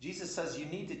 Jesus says you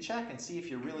need to check and see if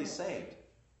you're really saved.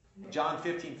 John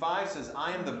 15:5 says,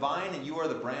 I am the vine and you are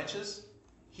the branches.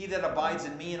 He that abides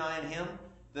in me and I in him,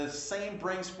 the same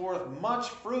brings forth much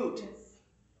fruit.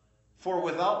 For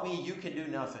without me you can do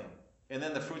nothing. And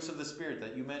then the fruits of the Spirit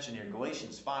that you mentioned here,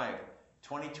 Galatians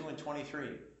 5:22 and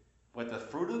 23. But the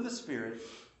fruit of the Spirit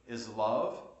is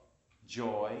love,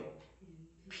 joy,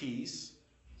 peace,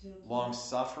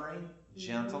 long-suffering,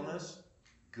 gentleness,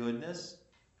 goodness,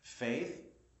 faith,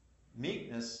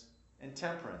 meekness, and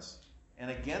temperance.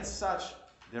 And against such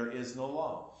there is no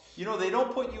law. You know, they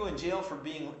don't put you in jail for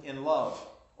being in love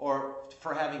or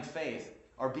for having faith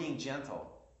or being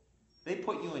gentle. They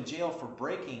put you in jail for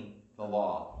breaking the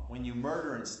law when you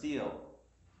murder and steal.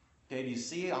 Okay, do you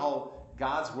see how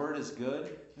God's word is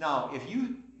good? Now, if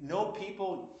you know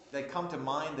people that come to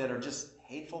mind that are just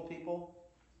hateful people,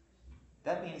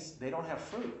 that means they don't have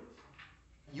fruit.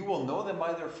 You will know them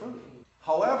by their fruit.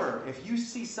 However, if you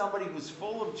see somebody who's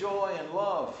full of joy and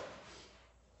love,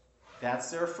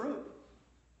 that's their fruit.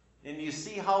 And you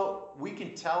see how we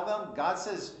can tell them? God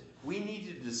says we need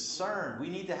to discern. We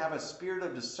need to have a spirit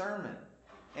of discernment.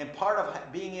 And part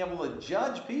of being able to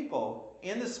judge people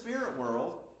in the spirit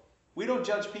world, we don't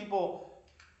judge people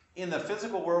in the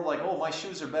physical world like, oh, my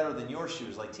shoes are better than your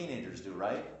shoes, like teenagers do,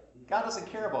 right? God doesn't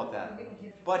care about that.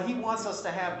 But he wants us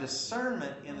to have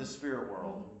discernment in the spirit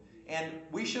world. And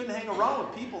we shouldn't hang around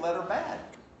with people that are bad.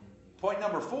 Point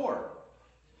number 4.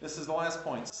 This is the last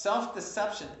point.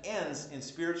 Self-deception ends in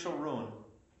spiritual ruin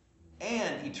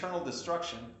and eternal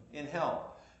destruction in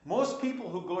hell. Most people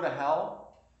who go to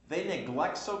hell, they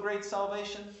neglect so great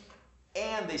salvation,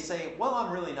 and they say, well,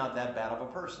 I'm really not that bad of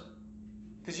a person.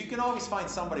 Because you can always find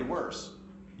somebody worse.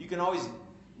 You can always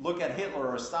look at Hitler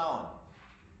or Stalin.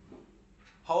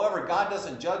 However, God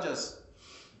doesn't judge us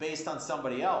based on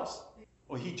somebody else.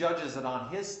 Well, he judges it on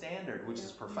his standard, which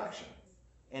is perfection.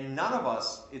 And none of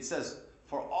us, it says,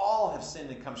 for all have sinned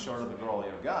and come short of the glory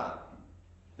of God.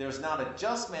 There's not a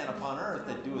just man upon earth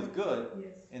that doeth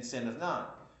good and sinneth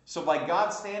not. So by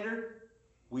God's standard,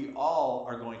 we all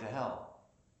are going to hell.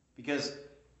 Because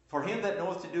for him that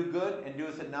knoweth to do good and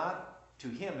doeth it not, to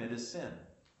him it is sin.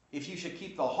 If you should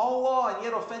keep the whole law and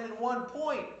yet offend in one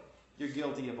point, you're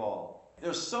guilty of all.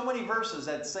 There's so many verses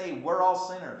that say we're all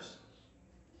sinners.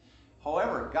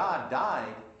 However, God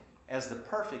died as the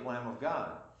perfect Lamb of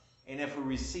God. And if we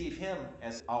receive him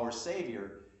as our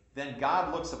Savior, then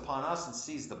God looks upon us and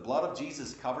sees the blood of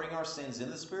Jesus covering our sins in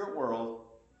the spirit world,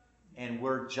 and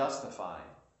we're justified.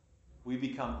 We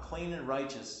become clean and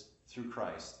righteous through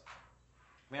Christ.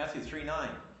 Matthew 3:9.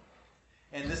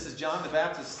 And this is John the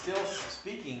Baptist still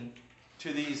speaking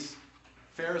to these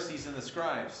Pharisees and the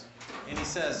scribes. And he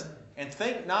says, and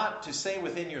think not to say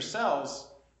within yourselves,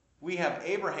 we have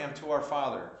Abraham to our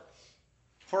father.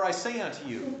 For I say unto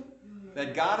you,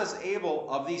 that God is able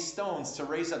of these stones to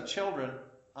raise up children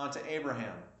unto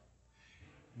Abraham.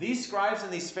 These scribes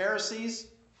and these Pharisees,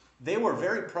 they were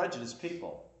very prejudiced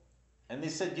people. And they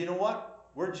said, you know what?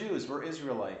 We're Jews, we're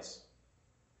Israelites.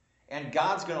 And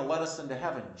God's going to let us into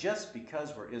heaven just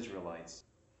because we're Israelites.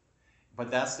 But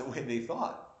that's the way they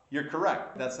thought. You're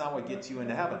correct. That's not what gets you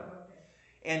into heaven.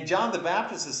 And John the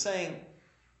Baptist is saying,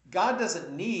 God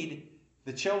doesn't need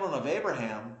the children of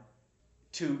Abraham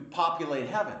to populate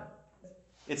heaven.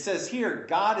 It says here,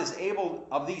 God is able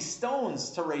of these stones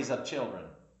to raise up children.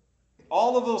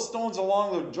 All of those stones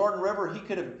along the Jordan River, he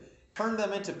could have turned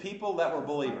them into people that were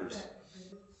believers.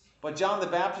 But John the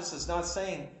Baptist is not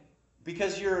saying,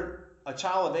 because you're a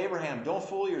child of Abraham, don't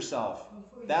fool yourself.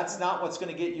 That's not what's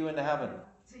going to get you into heaven.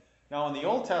 Now in the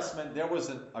Old Testament, there was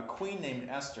a queen named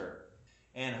Esther.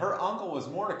 And her uncle was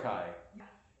Mordecai.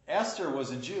 Esther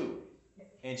was a Jew.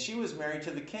 And she was married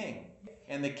to the king.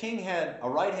 And the king had a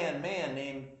right-hand man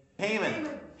named Haman.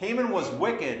 Haman was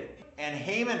wicked. And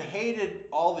Haman hated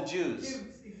all the Jews.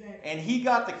 And he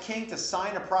got the king to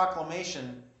sign a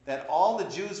proclamation that all the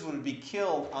Jews would be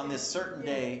killed on this certain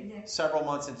day several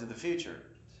months into the future.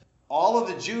 All of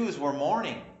the Jews were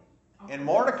mourning. And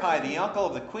Mordecai, the uncle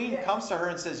of the queen, comes to her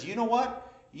and says, you know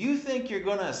what? You think you're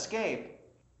going to escape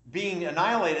being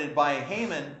annihilated by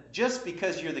Haman just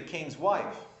because you're the king's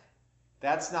wife.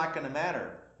 That's not going to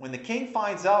matter. when the king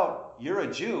finds out you're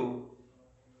a Jew,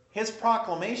 his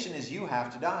proclamation is you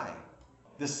have to die.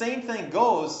 The same thing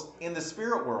goes in the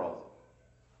spirit world.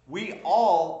 We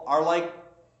all are like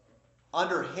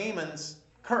under Haman's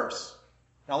curse.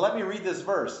 Now let me read this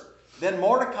verse. Then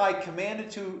Mordecai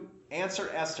commanded to answer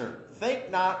Esther,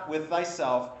 think not with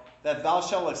thyself that thou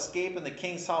shalt escape in the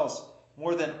king's house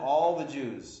more than all the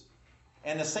Jews.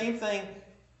 And the same thing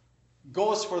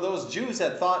goes for those Jews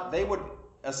that thought they would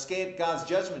escape God's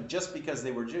judgment just because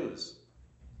they were Jews.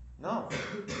 No.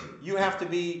 You have to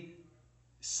be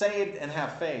saved and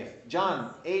have faith.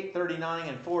 John 8:39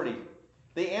 and 40.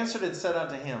 They answered and said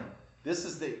unto him, this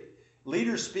is the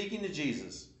leader speaking to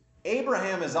Jesus,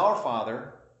 Abraham is our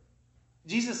father.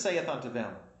 Jesus saith unto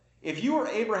them, if you were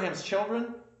Abraham's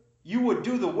children, you would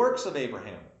do the works of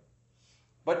Abraham.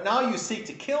 But now you seek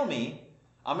to kill me,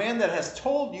 a man that has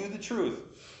told you the truth,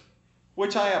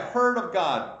 which I have heard of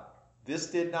God.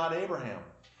 This did not Abraham.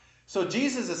 So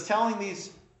Jesus is telling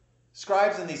these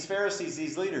scribes and these Pharisees,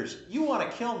 these leaders, you want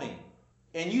to kill me,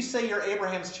 and you say you're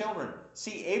Abraham's children.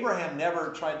 See, Abraham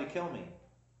never tried to kill me.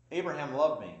 Abraham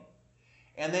loved me.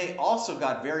 And they also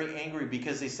got very angry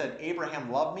because they said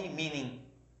Abraham loved me, meaning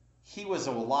he was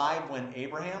alive when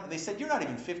Abraham. They said, you're not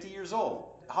even 50 years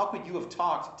old. How could you have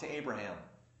talked to Abraham?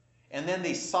 And then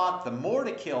they sought the more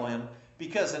to kill him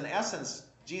because in essence,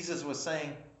 Jesus was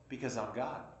saying, because I'm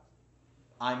God.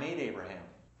 I made Abraham.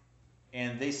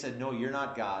 And they said, no, you're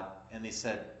not God. And they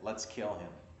said, let's kill him.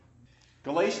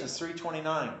 Galatians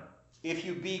 3:29. If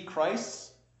you be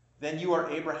Christ's, then you are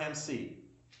Abraham's seed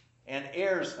and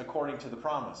heirs according to the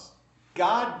promise.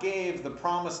 God gave the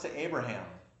promise to Abraham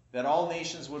that all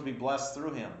nations would be blessed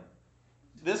through him.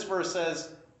 This verse says,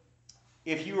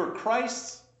 if you are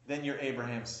Christ's, then you're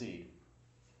Abraham's seed.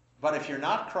 But if you're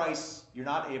not Christ's, you're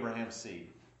not Abraham's seed.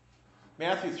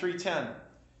 Matthew 3:10.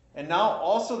 And now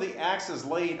also the axe is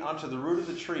laid unto the root of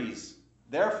the trees.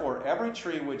 Therefore every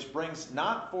tree which brings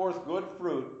not forth good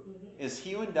fruit is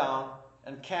hewn down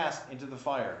and cast into the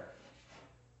fire.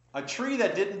 A tree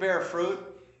that didn't bear fruit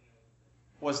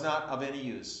was not of any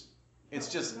use. It's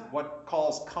just what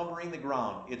calls cumbering the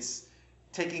ground. It's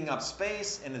taking up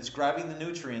space and it's grabbing the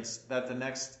nutrients that the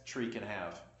next tree can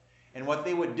have. And what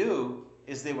they would do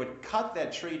is they would cut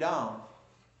that tree down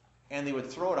and they would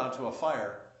throw it onto a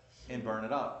fire and burn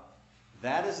it up.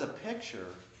 That is a picture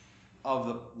of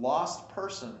the lost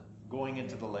person going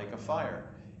into the lake of fire.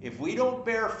 If we don't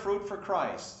bear fruit for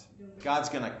Christ, God's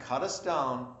going to cut us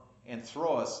down and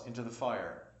throw us into the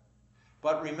fire.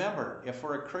 But remember, if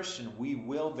we're a Christian, we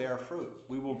will bear fruit.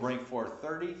 We will bring forth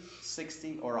 30,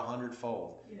 60, or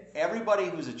 100-fold. Yes. Everybody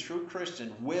who's a true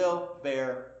Christian will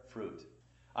bear fruit.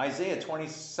 Isaiah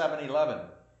 27:11.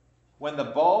 When the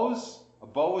boughs, a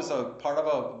bow is a part of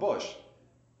a bush,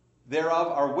 thereof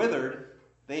are withered,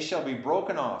 they shall be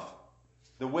broken off.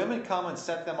 The women come and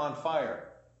set them on fire.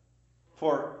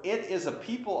 For it is a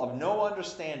people of no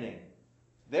understanding.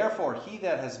 Therefore he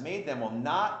that has made them will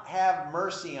not have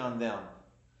mercy on them.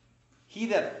 He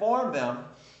that formed them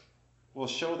will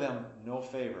show them no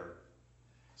favor.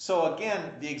 So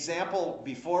again, the example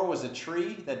before was a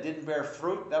tree that didn't bear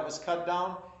fruit that was cut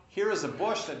down. Here is a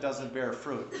bush that doesn't bear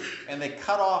fruit. And they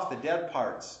cut off the dead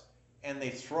parts and they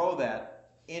throw that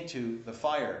into the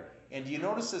fire. And do you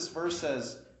notice this verse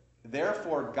says,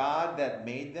 therefore God that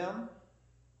made them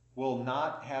will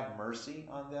not have mercy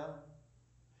on them?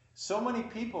 So many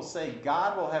people say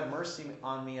God will have mercy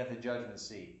on me at the judgment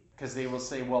seat. Because they will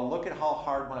say, well, look at how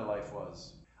hard my life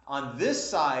was. On this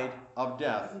side of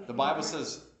death, the Bible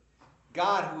says,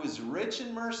 God who is rich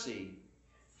in mercy,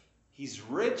 he's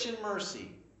rich in mercy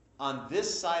on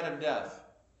this side of death.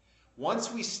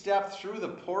 Once we step through the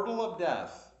portal of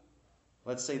death,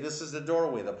 let's say this is the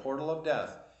doorway, the portal of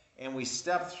death, and we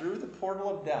step through the portal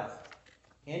of death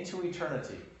into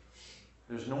eternity.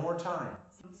 There's no more time.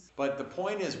 But the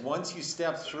point is, once you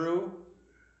step through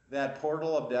that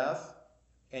portal of death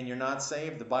and you're not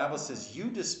saved, the Bible says you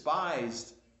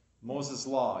despised Moses'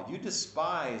 law. You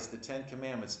despised the Ten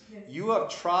Commandments. Yes. You have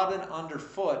trodden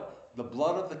underfoot the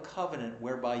blood of the covenant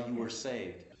whereby you were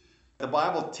saved. The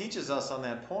Bible teaches us on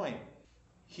that point.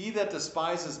 He that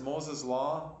despises Moses'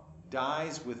 law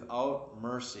dies without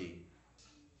mercy.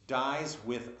 Dies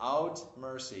without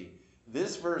mercy.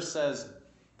 This verse says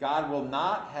God will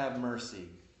not have mercy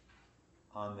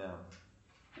on them.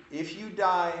 If you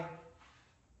die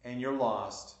and you're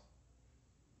lost,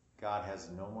 God has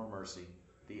no more mercy.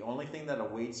 The only thing that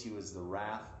awaits you is the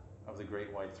wrath of the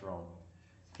great white throne.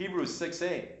 Hebrews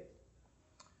 6:8.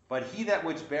 But he that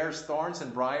which bears thorns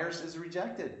and briars is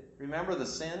rejected. Remember, the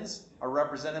sins are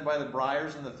represented by the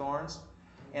briars and the thorns,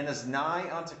 and is nigh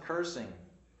unto cursing.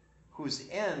 whose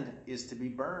end is to be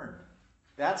burned.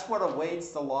 That's what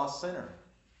awaits the lost sinner,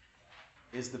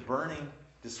 is the burning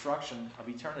destruction of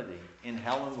eternity in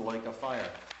hell and the lake of fire.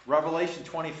 Revelation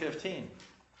 20:15.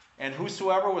 And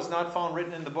whosoever was not found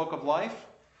written in the book of life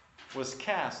was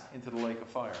cast into the lake of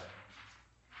fire.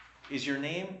 Is your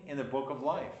name in the book of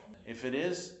life? If it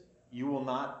is, you will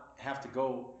not have to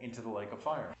go into the lake of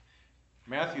fire.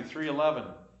 Matthew 3:11.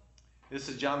 This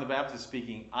is John the Baptist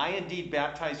speaking. I indeed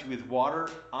baptize you with water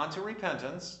unto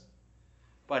repentance,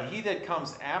 but he that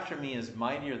comes after me is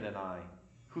mightier than I,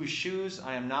 whose shoes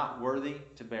I am not worthy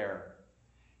to bear.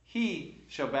 He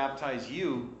shall baptize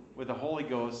you with the Holy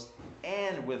Ghost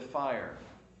and with fire.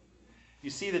 You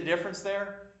see the difference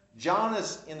there? John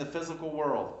is in the physical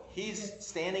world. He's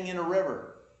standing in a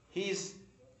river. He's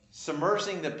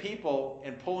submerging the people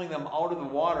and pulling them out of the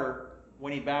water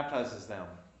when he baptizes them.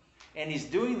 And he's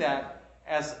doing that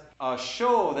as a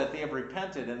show that they have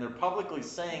repented and they're publicly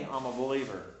saying, I'm a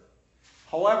believer.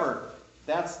 However,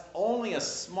 that's only a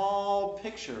small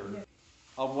picture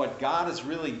of what God is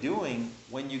really doing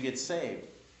when you get saved.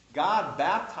 God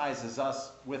baptizes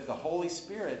us with the Holy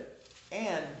Spirit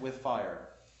and with fire.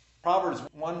 Proverbs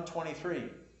 1:23.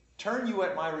 Turn you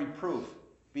at my reproof.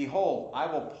 Behold, I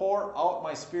will pour out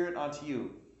my spirit unto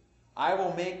you. I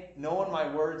will make known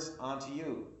my words unto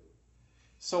you.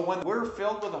 So when we're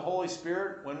filled with the Holy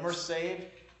Spirit, when we're saved,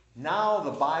 now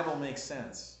the Bible makes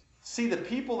sense. See, the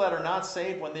people that are not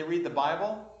saved, when they read the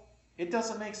Bible, it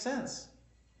doesn't make sense.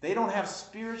 They don't have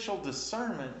spiritual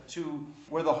discernment to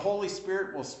where the Holy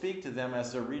Spirit will speak to them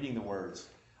as they're reading the words.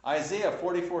 Isaiah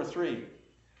 44:3.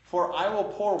 For I will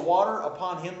pour water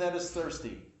upon him that is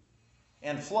thirsty,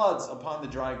 and floods upon the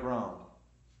dry ground.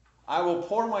 I will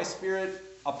pour my spirit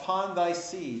upon thy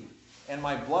seed, and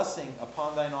my blessing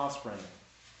upon thine offspring.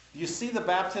 Do you see the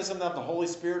baptism of the Holy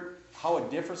Spirit, how it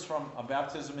differs from a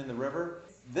baptism in the river?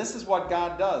 This is what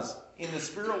God does. In the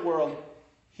spirit world,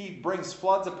 he brings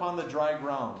floods upon the dry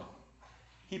ground.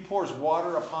 He pours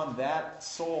water upon that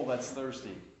soul that's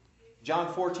thirsty.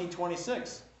 John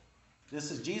 14:26. This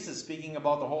is Jesus speaking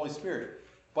about the Holy Spirit.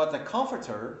 But the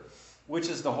Comforter, which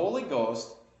is the Holy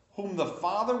Ghost, whom the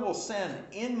Father will send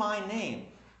in my name,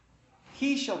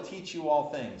 he shall teach you all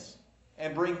things,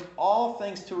 and bring all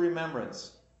things to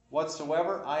remembrance,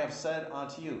 whatsoever I have said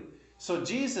unto you. So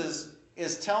Jesus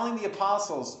is telling the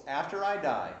apostles, after I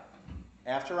die,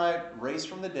 after I raise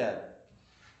from the dead,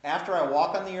 after I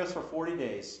walk on the earth for 40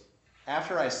 days,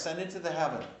 after I ascend into the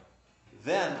heaven,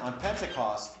 then on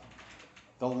Pentecost,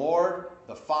 the Lord,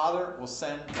 the Father, will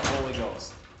send the Holy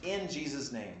Ghost in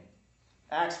Jesus' name.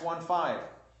 Acts 1:5.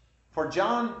 For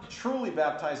John truly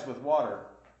baptized with water.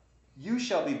 You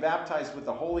shall be baptized with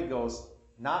the Holy Ghost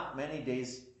not many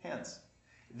days hence.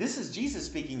 This is Jesus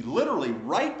speaking literally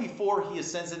right before he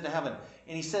ascends into heaven.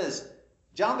 And he says,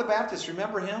 John the Baptist,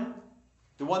 remember him?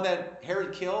 The one that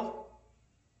Herod killed?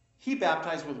 He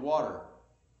baptized with water.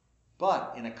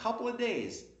 But in a couple of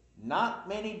days, not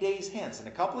many days hence, in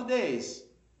a couple of days,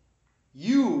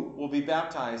 you will be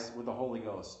baptized with the Holy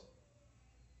Ghost.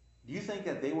 Do you think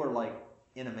that they were like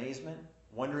in amazement,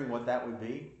 wondering what that would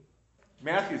be?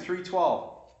 Matthew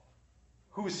 3:12.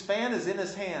 Whose fan is in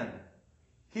his hand,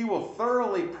 he will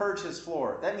thoroughly purge his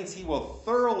floor. That means he will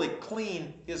thoroughly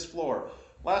clean his floor.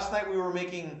 Last night we were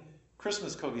making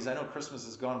Christmas cookies. I know Christmas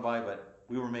has gone by, but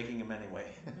we were making them anyway.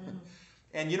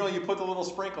 And you know, you put the little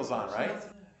sprinkles on, right?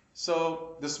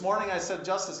 So this morning I said,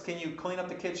 Justice, can you clean up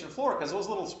the kitchen floor? Because those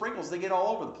little sprinkles, they get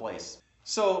all over the place.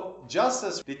 So,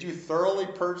 Justice, did you thoroughly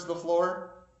purge the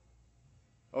floor?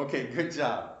 Okay, good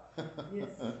job. Yes.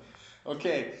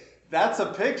 Okay, that's a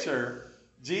picture.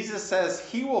 Jesus says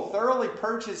he will thoroughly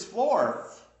purge his floor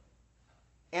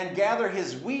and gather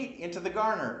his wheat into the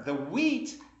garner. The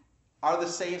wheat are the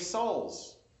saved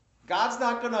souls. God's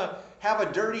not going to have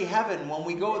a dirty heaven when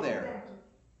we go there.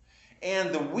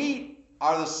 And the wheat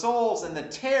are the souls, and the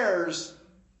tares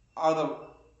are the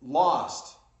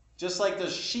lost. Just like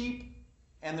there's sheep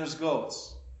and there's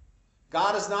goats.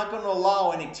 God is not going to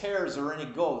allow any tares or any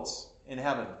goats in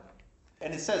heaven.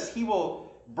 And it says he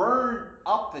will burn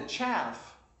up the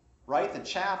chaff, right? The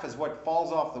chaff is what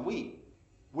falls off the wheat,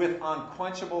 with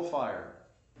unquenchable fire.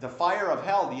 The fire of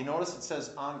hell, do you notice it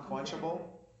says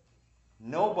unquenchable?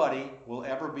 Nobody will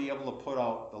ever be able to put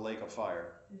out the lake of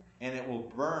fire. And it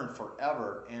will burn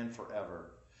forever and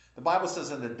forever. The Bible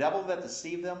says, and the devil that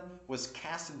deceived them was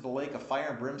cast into the lake of fire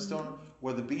and brimstone,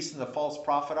 where the beast and the false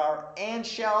prophet are, and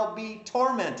shall be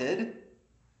tormented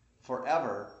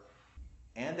forever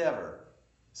and ever.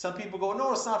 Some people go,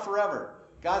 no, it's not forever.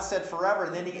 God said forever,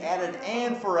 and then he added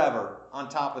and forever on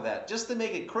top of that. Just to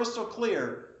make it crystal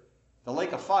clear, the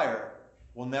lake of fire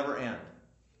will never end.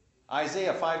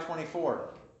 Isaiah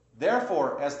 5:24.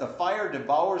 Therefore, as the fire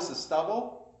devours the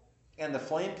stubble, and the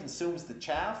flame consumes the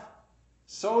chaff,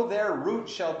 so their root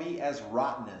shall be as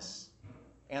rottenness,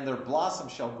 and their blossom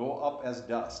shall go up as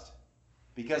dust,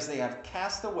 because they have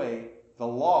cast away the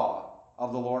law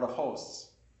of the Lord of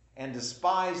hosts, and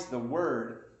despised the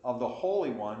word of the Holy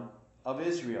One of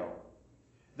Israel.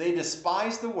 They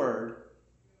despise the word,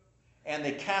 and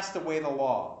they cast away the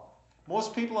law.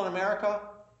 Most people in America,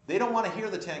 they don't want to hear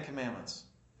the Ten Commandments.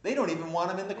 They don't even want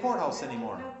them in the courthouse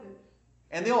anymore.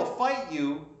 And they'll fight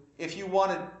you if you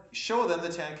want to show them the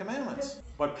Ten Commandments.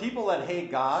 But people that hate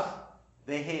God,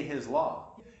 they hate His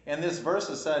law. And this verse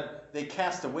has said they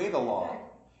cast away the law,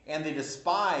 and they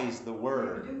despise the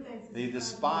word. They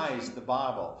despise the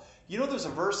Bible. You know, there's a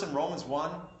verse in Romans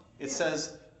 1. It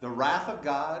says, the wrath of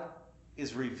God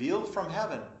is revealed from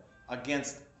heaven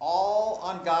against all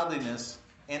ungodliness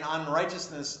and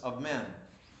unrighteousness of men,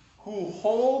 who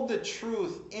hold the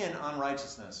truth in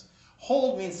unrighteousness.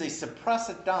 Hold means they suppress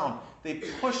it down. They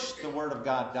push the word of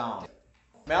God down.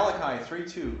 Malachi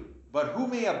 3:2. But who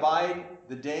may abide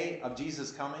the day of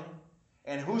Jesus' coming?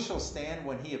 And who shall stand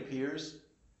when he appears?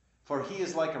 For he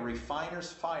is like a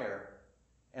refiner's fire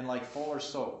and like fuller's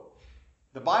soap.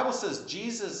 The Bible says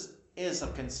Jesus is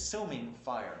a consuming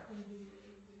fire.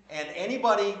 And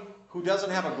anybody who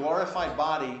doesn't have a glorified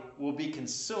body will be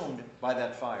consumed by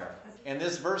that fire. And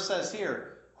this verse says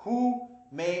here, who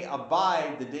may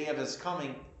abide the day of his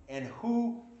coming, and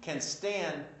who can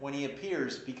stand when he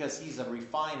appears, because he's a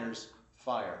refiner's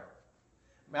fire.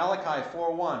 Malachi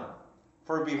 4:1.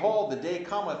 For behold, the day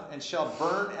cometh, and shall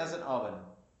burn as an oven.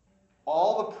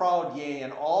 All the proud, yea,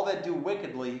 and all that do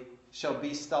wickedly shall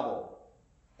be stubble.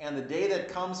 And the day that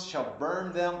comes shall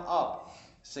burn them up,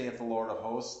 saith the Lord of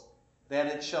hosts, that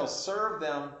it shall serve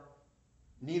them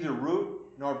neither root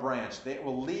nor branch. They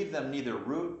will leave them neither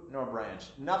root nor branch.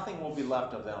 Nothing will be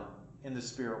left of them in the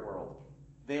spirit world.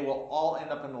 They will all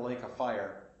end up in the lake of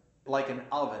fire like an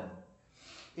oven.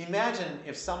 Imagine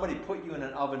if somebody put you in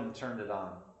an oven and turned it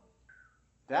on.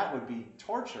 That would be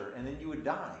torture, and then you would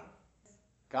die.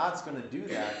 God's going to do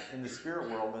that in the spirit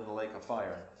world in the lake of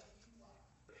fire.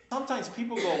 Sometimes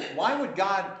people go, why would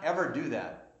God ever do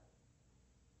that?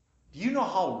 Do you know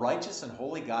how righteous and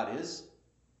holy God is?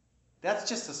 That's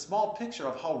just a small picture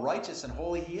of how righteous and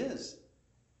holy He is.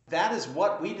 That is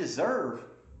what we deserve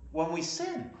when we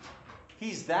sin.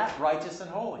 He's that righteous and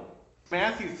holy.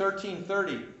 Matthew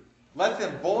 13:30. Let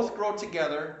them both grow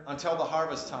together until the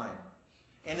harvest time.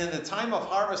 And in the time of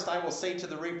harvest I will say to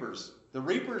the reapers. The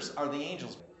reapers are the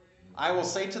angels. I will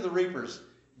say to the reapers,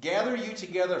 gather you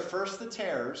together first the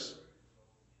tares,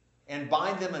 and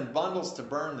bind them in bundles to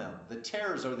burn them. The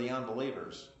tares are the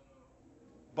unbelievers.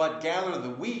 But gather the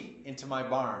wheat into my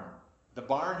barn. The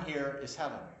barn here is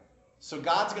heaven. So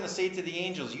God's going to say to the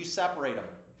angels, you separate them.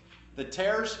 The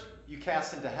tares you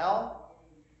cast into hell.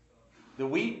 The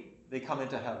wheat, they come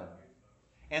into heaven.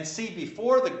 And see,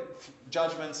 before the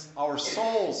judgments, our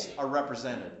souls are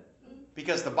represented,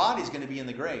 because the body's going to be in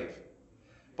the grave.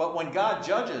 But when God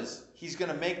judges, He's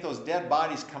going to make those dead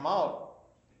bodies come out.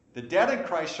 The dead in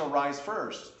Christ shall rise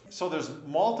first. So there's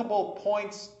multiple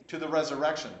points to the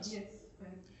resurrections. Yes,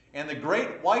 right. And the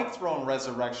great white throne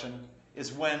resurrection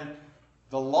is when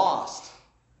the lost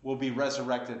will be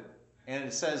resurrected. And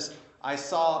it says, I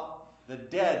saw the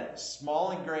dead,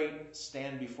 small and great,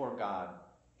 stand before God.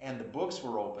 And the books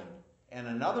were opened. And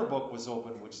another book was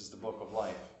opened, which is the book of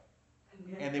life.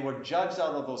 And they were judged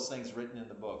out of those things written in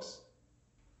the books.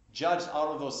 Judged out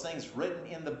of those things written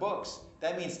in the books.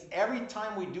 That means every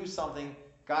time we do something,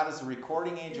 God is a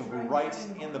recording angel who writes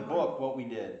in the book what we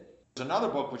did. There's another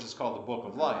book which is called the Book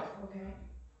of Life. Okay.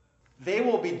 They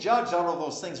will be judged out of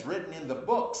those things written in the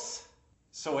books.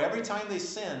 So every time they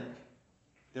sin,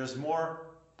 there's more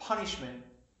punishment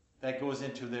that goes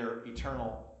into their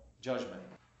eternal judgment.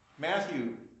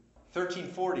 Matthew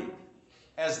 13:40.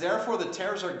 As therefore the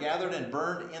tares are gathered and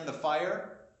burned in the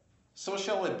fire, so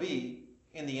shall it be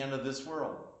in the end of this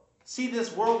world. See,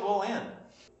 this world will end.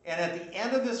 And at the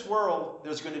end of this world,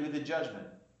 there's going to be the judgment.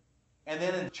 And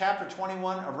then in chapter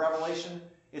 21 of Revelation,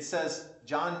 it says,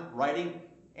 John writing,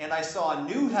 and I saw a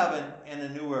new heaven and a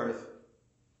new earth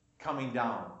coming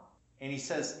down. And he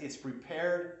says it's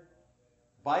prepared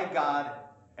by God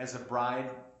as a bride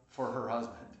for her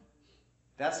husband.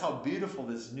 That's how beautiful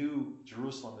this new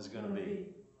Jerusalem is going to be.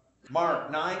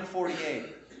 Mark 9:48,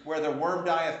 where the worm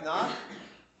dieth not,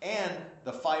 and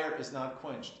the fire is not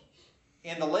quenched.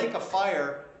 In the lake of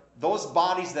fire, those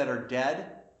bodies that are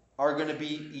dead are going to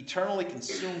be eternally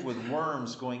consumed with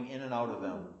worms going in and out of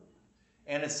them.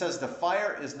 And it says the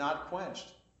fire is not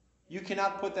quenched. You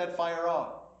cannot put that fire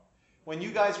out. When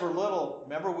you guys were little,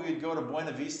 remember we would go to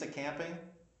Buena Vista camping?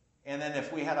 And then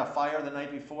if we had a fire the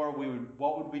night before,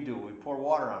 what would we do? We'd pour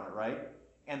water on it, right?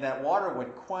 And that water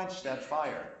would quench that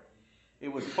fire. It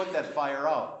would put that fire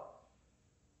out.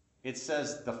 It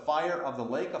says the fire of the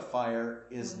lake of fire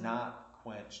is not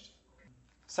quenched.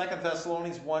 2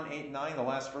 Thessalonians 1, 8, 9, the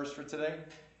last verse for today.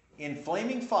 In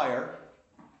flaming fire,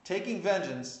 taking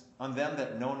vengeance on them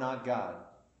that know not God.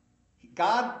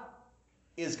 God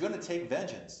is going to take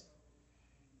vengeance.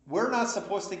 We're not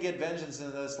supposed to get vengeance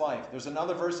in this life. There's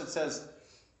another verse that says,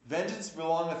 vengeance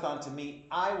belongeth unto me,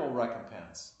 I will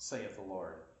recompense, saith the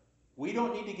Lord. We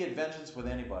don't need to get vengeance with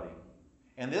anybody.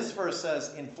 And this verse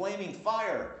says, in flaming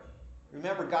fire.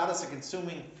 Remember, God is a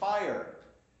consuming fire.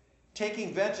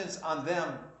 Taking vengeance on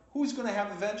them. Who's going to have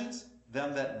the vengeance?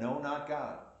 Them that know not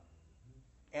God,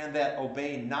 and that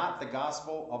obey not the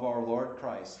gospel of our Lord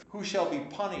Christ, who shall be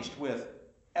punished with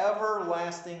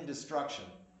everlasting destruction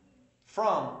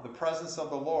from the presence of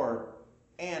the Lord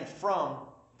and from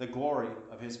the glory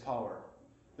of his power.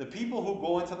 The people who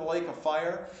go into the lake of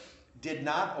fire did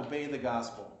not obey the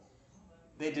gospel.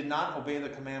 They did not obey the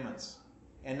commandments.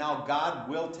 And now God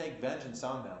will take vengeance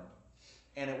on them.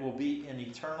 And it will be an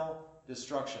eternal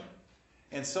destruction.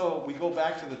 And so we go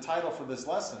back to the title for this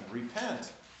lesson,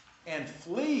 repent and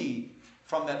flee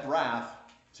from that wrath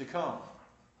to come.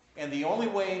 And the only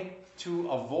way to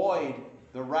avoid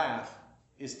the wrath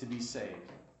is to be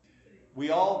saved. We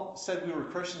all said we were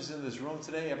Christians in this room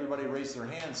today. Everybody raised their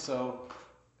hands. So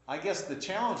I guess the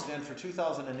challenge then for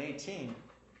 2018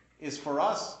 is for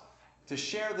us to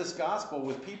share this gospel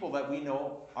with people that we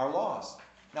know are lost.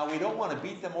 Now, we don't want to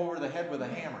beat them over the head with a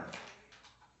hammer.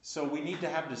 So we need to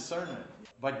have discernment.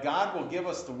 But God will give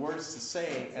us the words to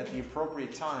say at the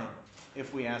appropriate time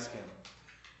if we ask him.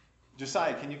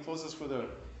 Josiah, can you close us with a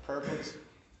prayer, please?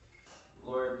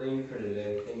 Lord, thank you for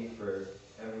today. Thank you for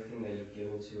everything that you've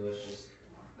given to us, just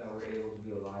that we're able to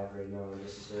be alive right now and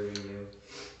just serving you.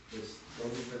 Just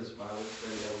thank you for this Bible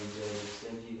study that we did. Just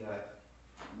thank you that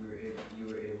you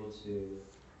were able to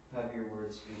have your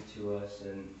word speak to us,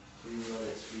 and please let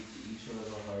it speak to each one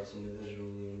of our hearts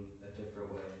individually in a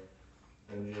different way.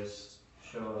 And just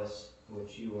show us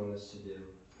what you want us to do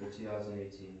for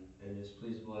 2018. And just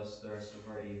please bless the rest of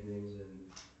our evenings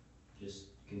and just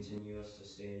continue us to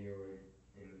stay in your word.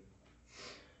 Amen.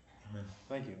 Amen.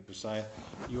 Thank you, Josiah.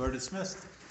 You are dismissed.